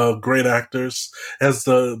of great actors. As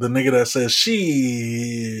the nigga that says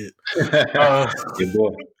 "she," Good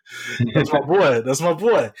boy. That's my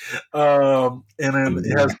boy. And then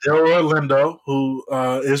it has Delroy Lindo, who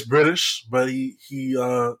is British, but he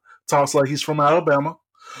talks like he's from Alabama.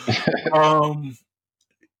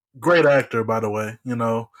 Great actor, by the way.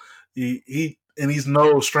 He's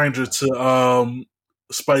no stranger to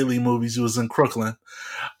Spike Lee movies. He was in Crooklyn.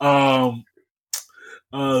 Um,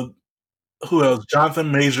 who else?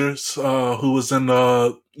 Jonathan Majors, who was in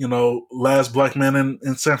Last Black Man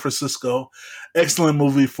in San Francisco. Excellent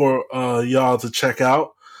movie for y'all to check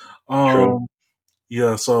out.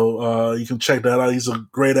 Yeah, so you can check that out. He's a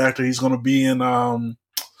great actor. He's going to be in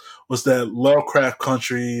what's that? Lovecraft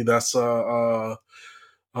Country. That's a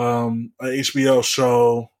HBO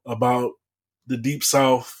show about the Deep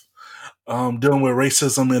South. Dealing with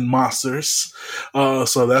racism and monsters,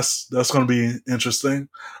 so that's going to be interesting,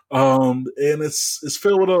 and it's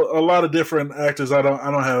filled with a lot of different actors. I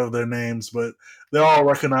don't have their names, but they're all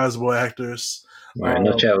recognizable actors. Right,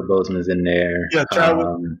 no Chadwick Boseman's in there. Yeah,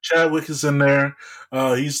 Chadwick is in there.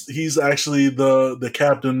 He's actually the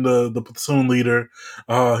captain, the platoon leader.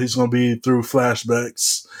 He's going to be through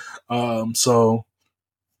flashbacks, so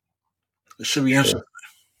it should be interesting.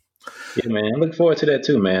 Yeah, man, I'm looking forward to that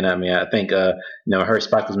too, man. I mean, I think I heard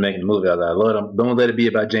Spike was making the movie. I was like, Lord, don't let it be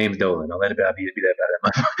about James Dolan. Don't let it be that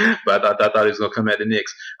about him. But I thought he was gonna come at the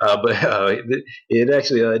Knicks. But it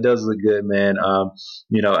actually it does look good, man. I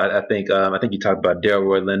think you talked about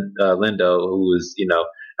Delroy Lindo, who was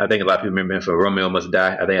I think a lot of people remember him for Romeo Must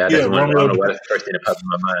Die. I think that's one. I don't know why that's the first thing that popped in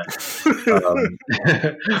my mind.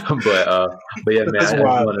 But yeah,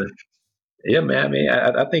 man, Yeah, man. I mean,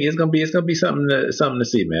 I think it's gonna be something to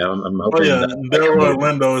see, man. I'm Oh hoping yeah, like Delroy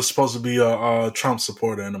Lindo is supposed to be a Trump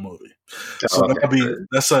supporter in the movie, so okay,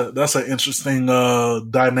 that's an interesting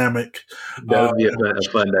dynamic. that would be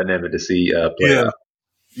a fun dynamic to see play Yeah, out.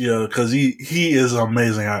 yeah, because he is an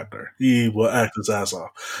amazing actor. He will act his ass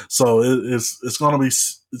off. So it's gonna be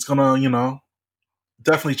it's gonna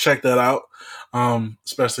definitely check that out,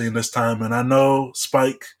 especially in this time. And I know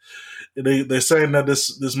Spike. They're saying that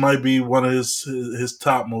this might be one of his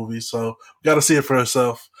top movies, so we got to see it for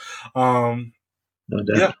ourselves. No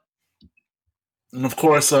doubt. Yeah, and of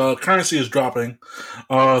course, currency is dropping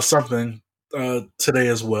something today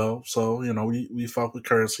as well. So we fuck with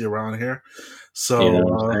currency around here. So You know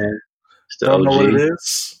what I'm saying? It's the don't know what OG. it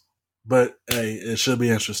is, but hey, it should be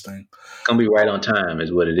interesting. It's gonna be right on time,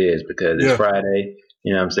 is what it is, because it's Yeah, Friday.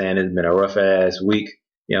 You know what I'm saying? It's been a rough ass week.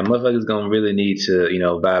 Motherfuckers gonna really need to,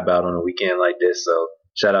 vibe out on a weekend like this. So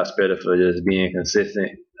shout out Spitter for just being consistent.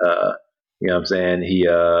 You know what I'm saying? He,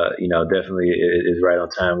 definitely is right on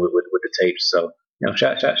time with the tapes. So,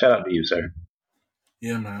 shout out to you, sir.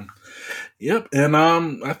 yeah, man. Yep, and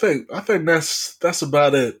I think that's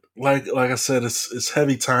about it. Like I said, it's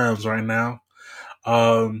heavy times right now.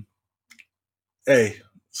 Um, hey,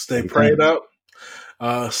 stay prayed Everything.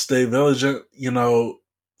 up, stay vigilant.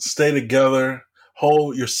 Stay together.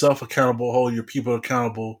 Hold yourself accountable. Hold your people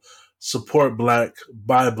accountable. Support Black.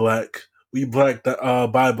 Buy Black. We Black.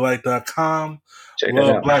 Buy Black.com. Check that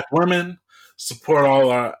Love out. Black women. Support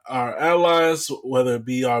all our allies, whether it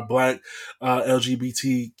be our Black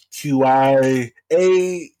LGBTQIA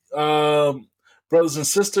brothers and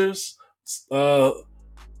sisters, uh,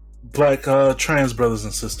 Black trans brothers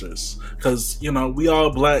and sisters, because we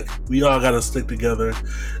all Black. We all got to stick together.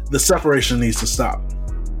 The separation needs to stop.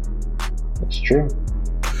 That's true.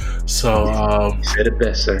 So You said it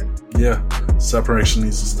best, sir. yeah, separation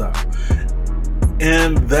needs to stop.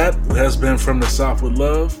 And that has been From the South with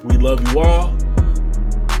Love. We love you all.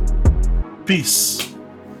 Peace.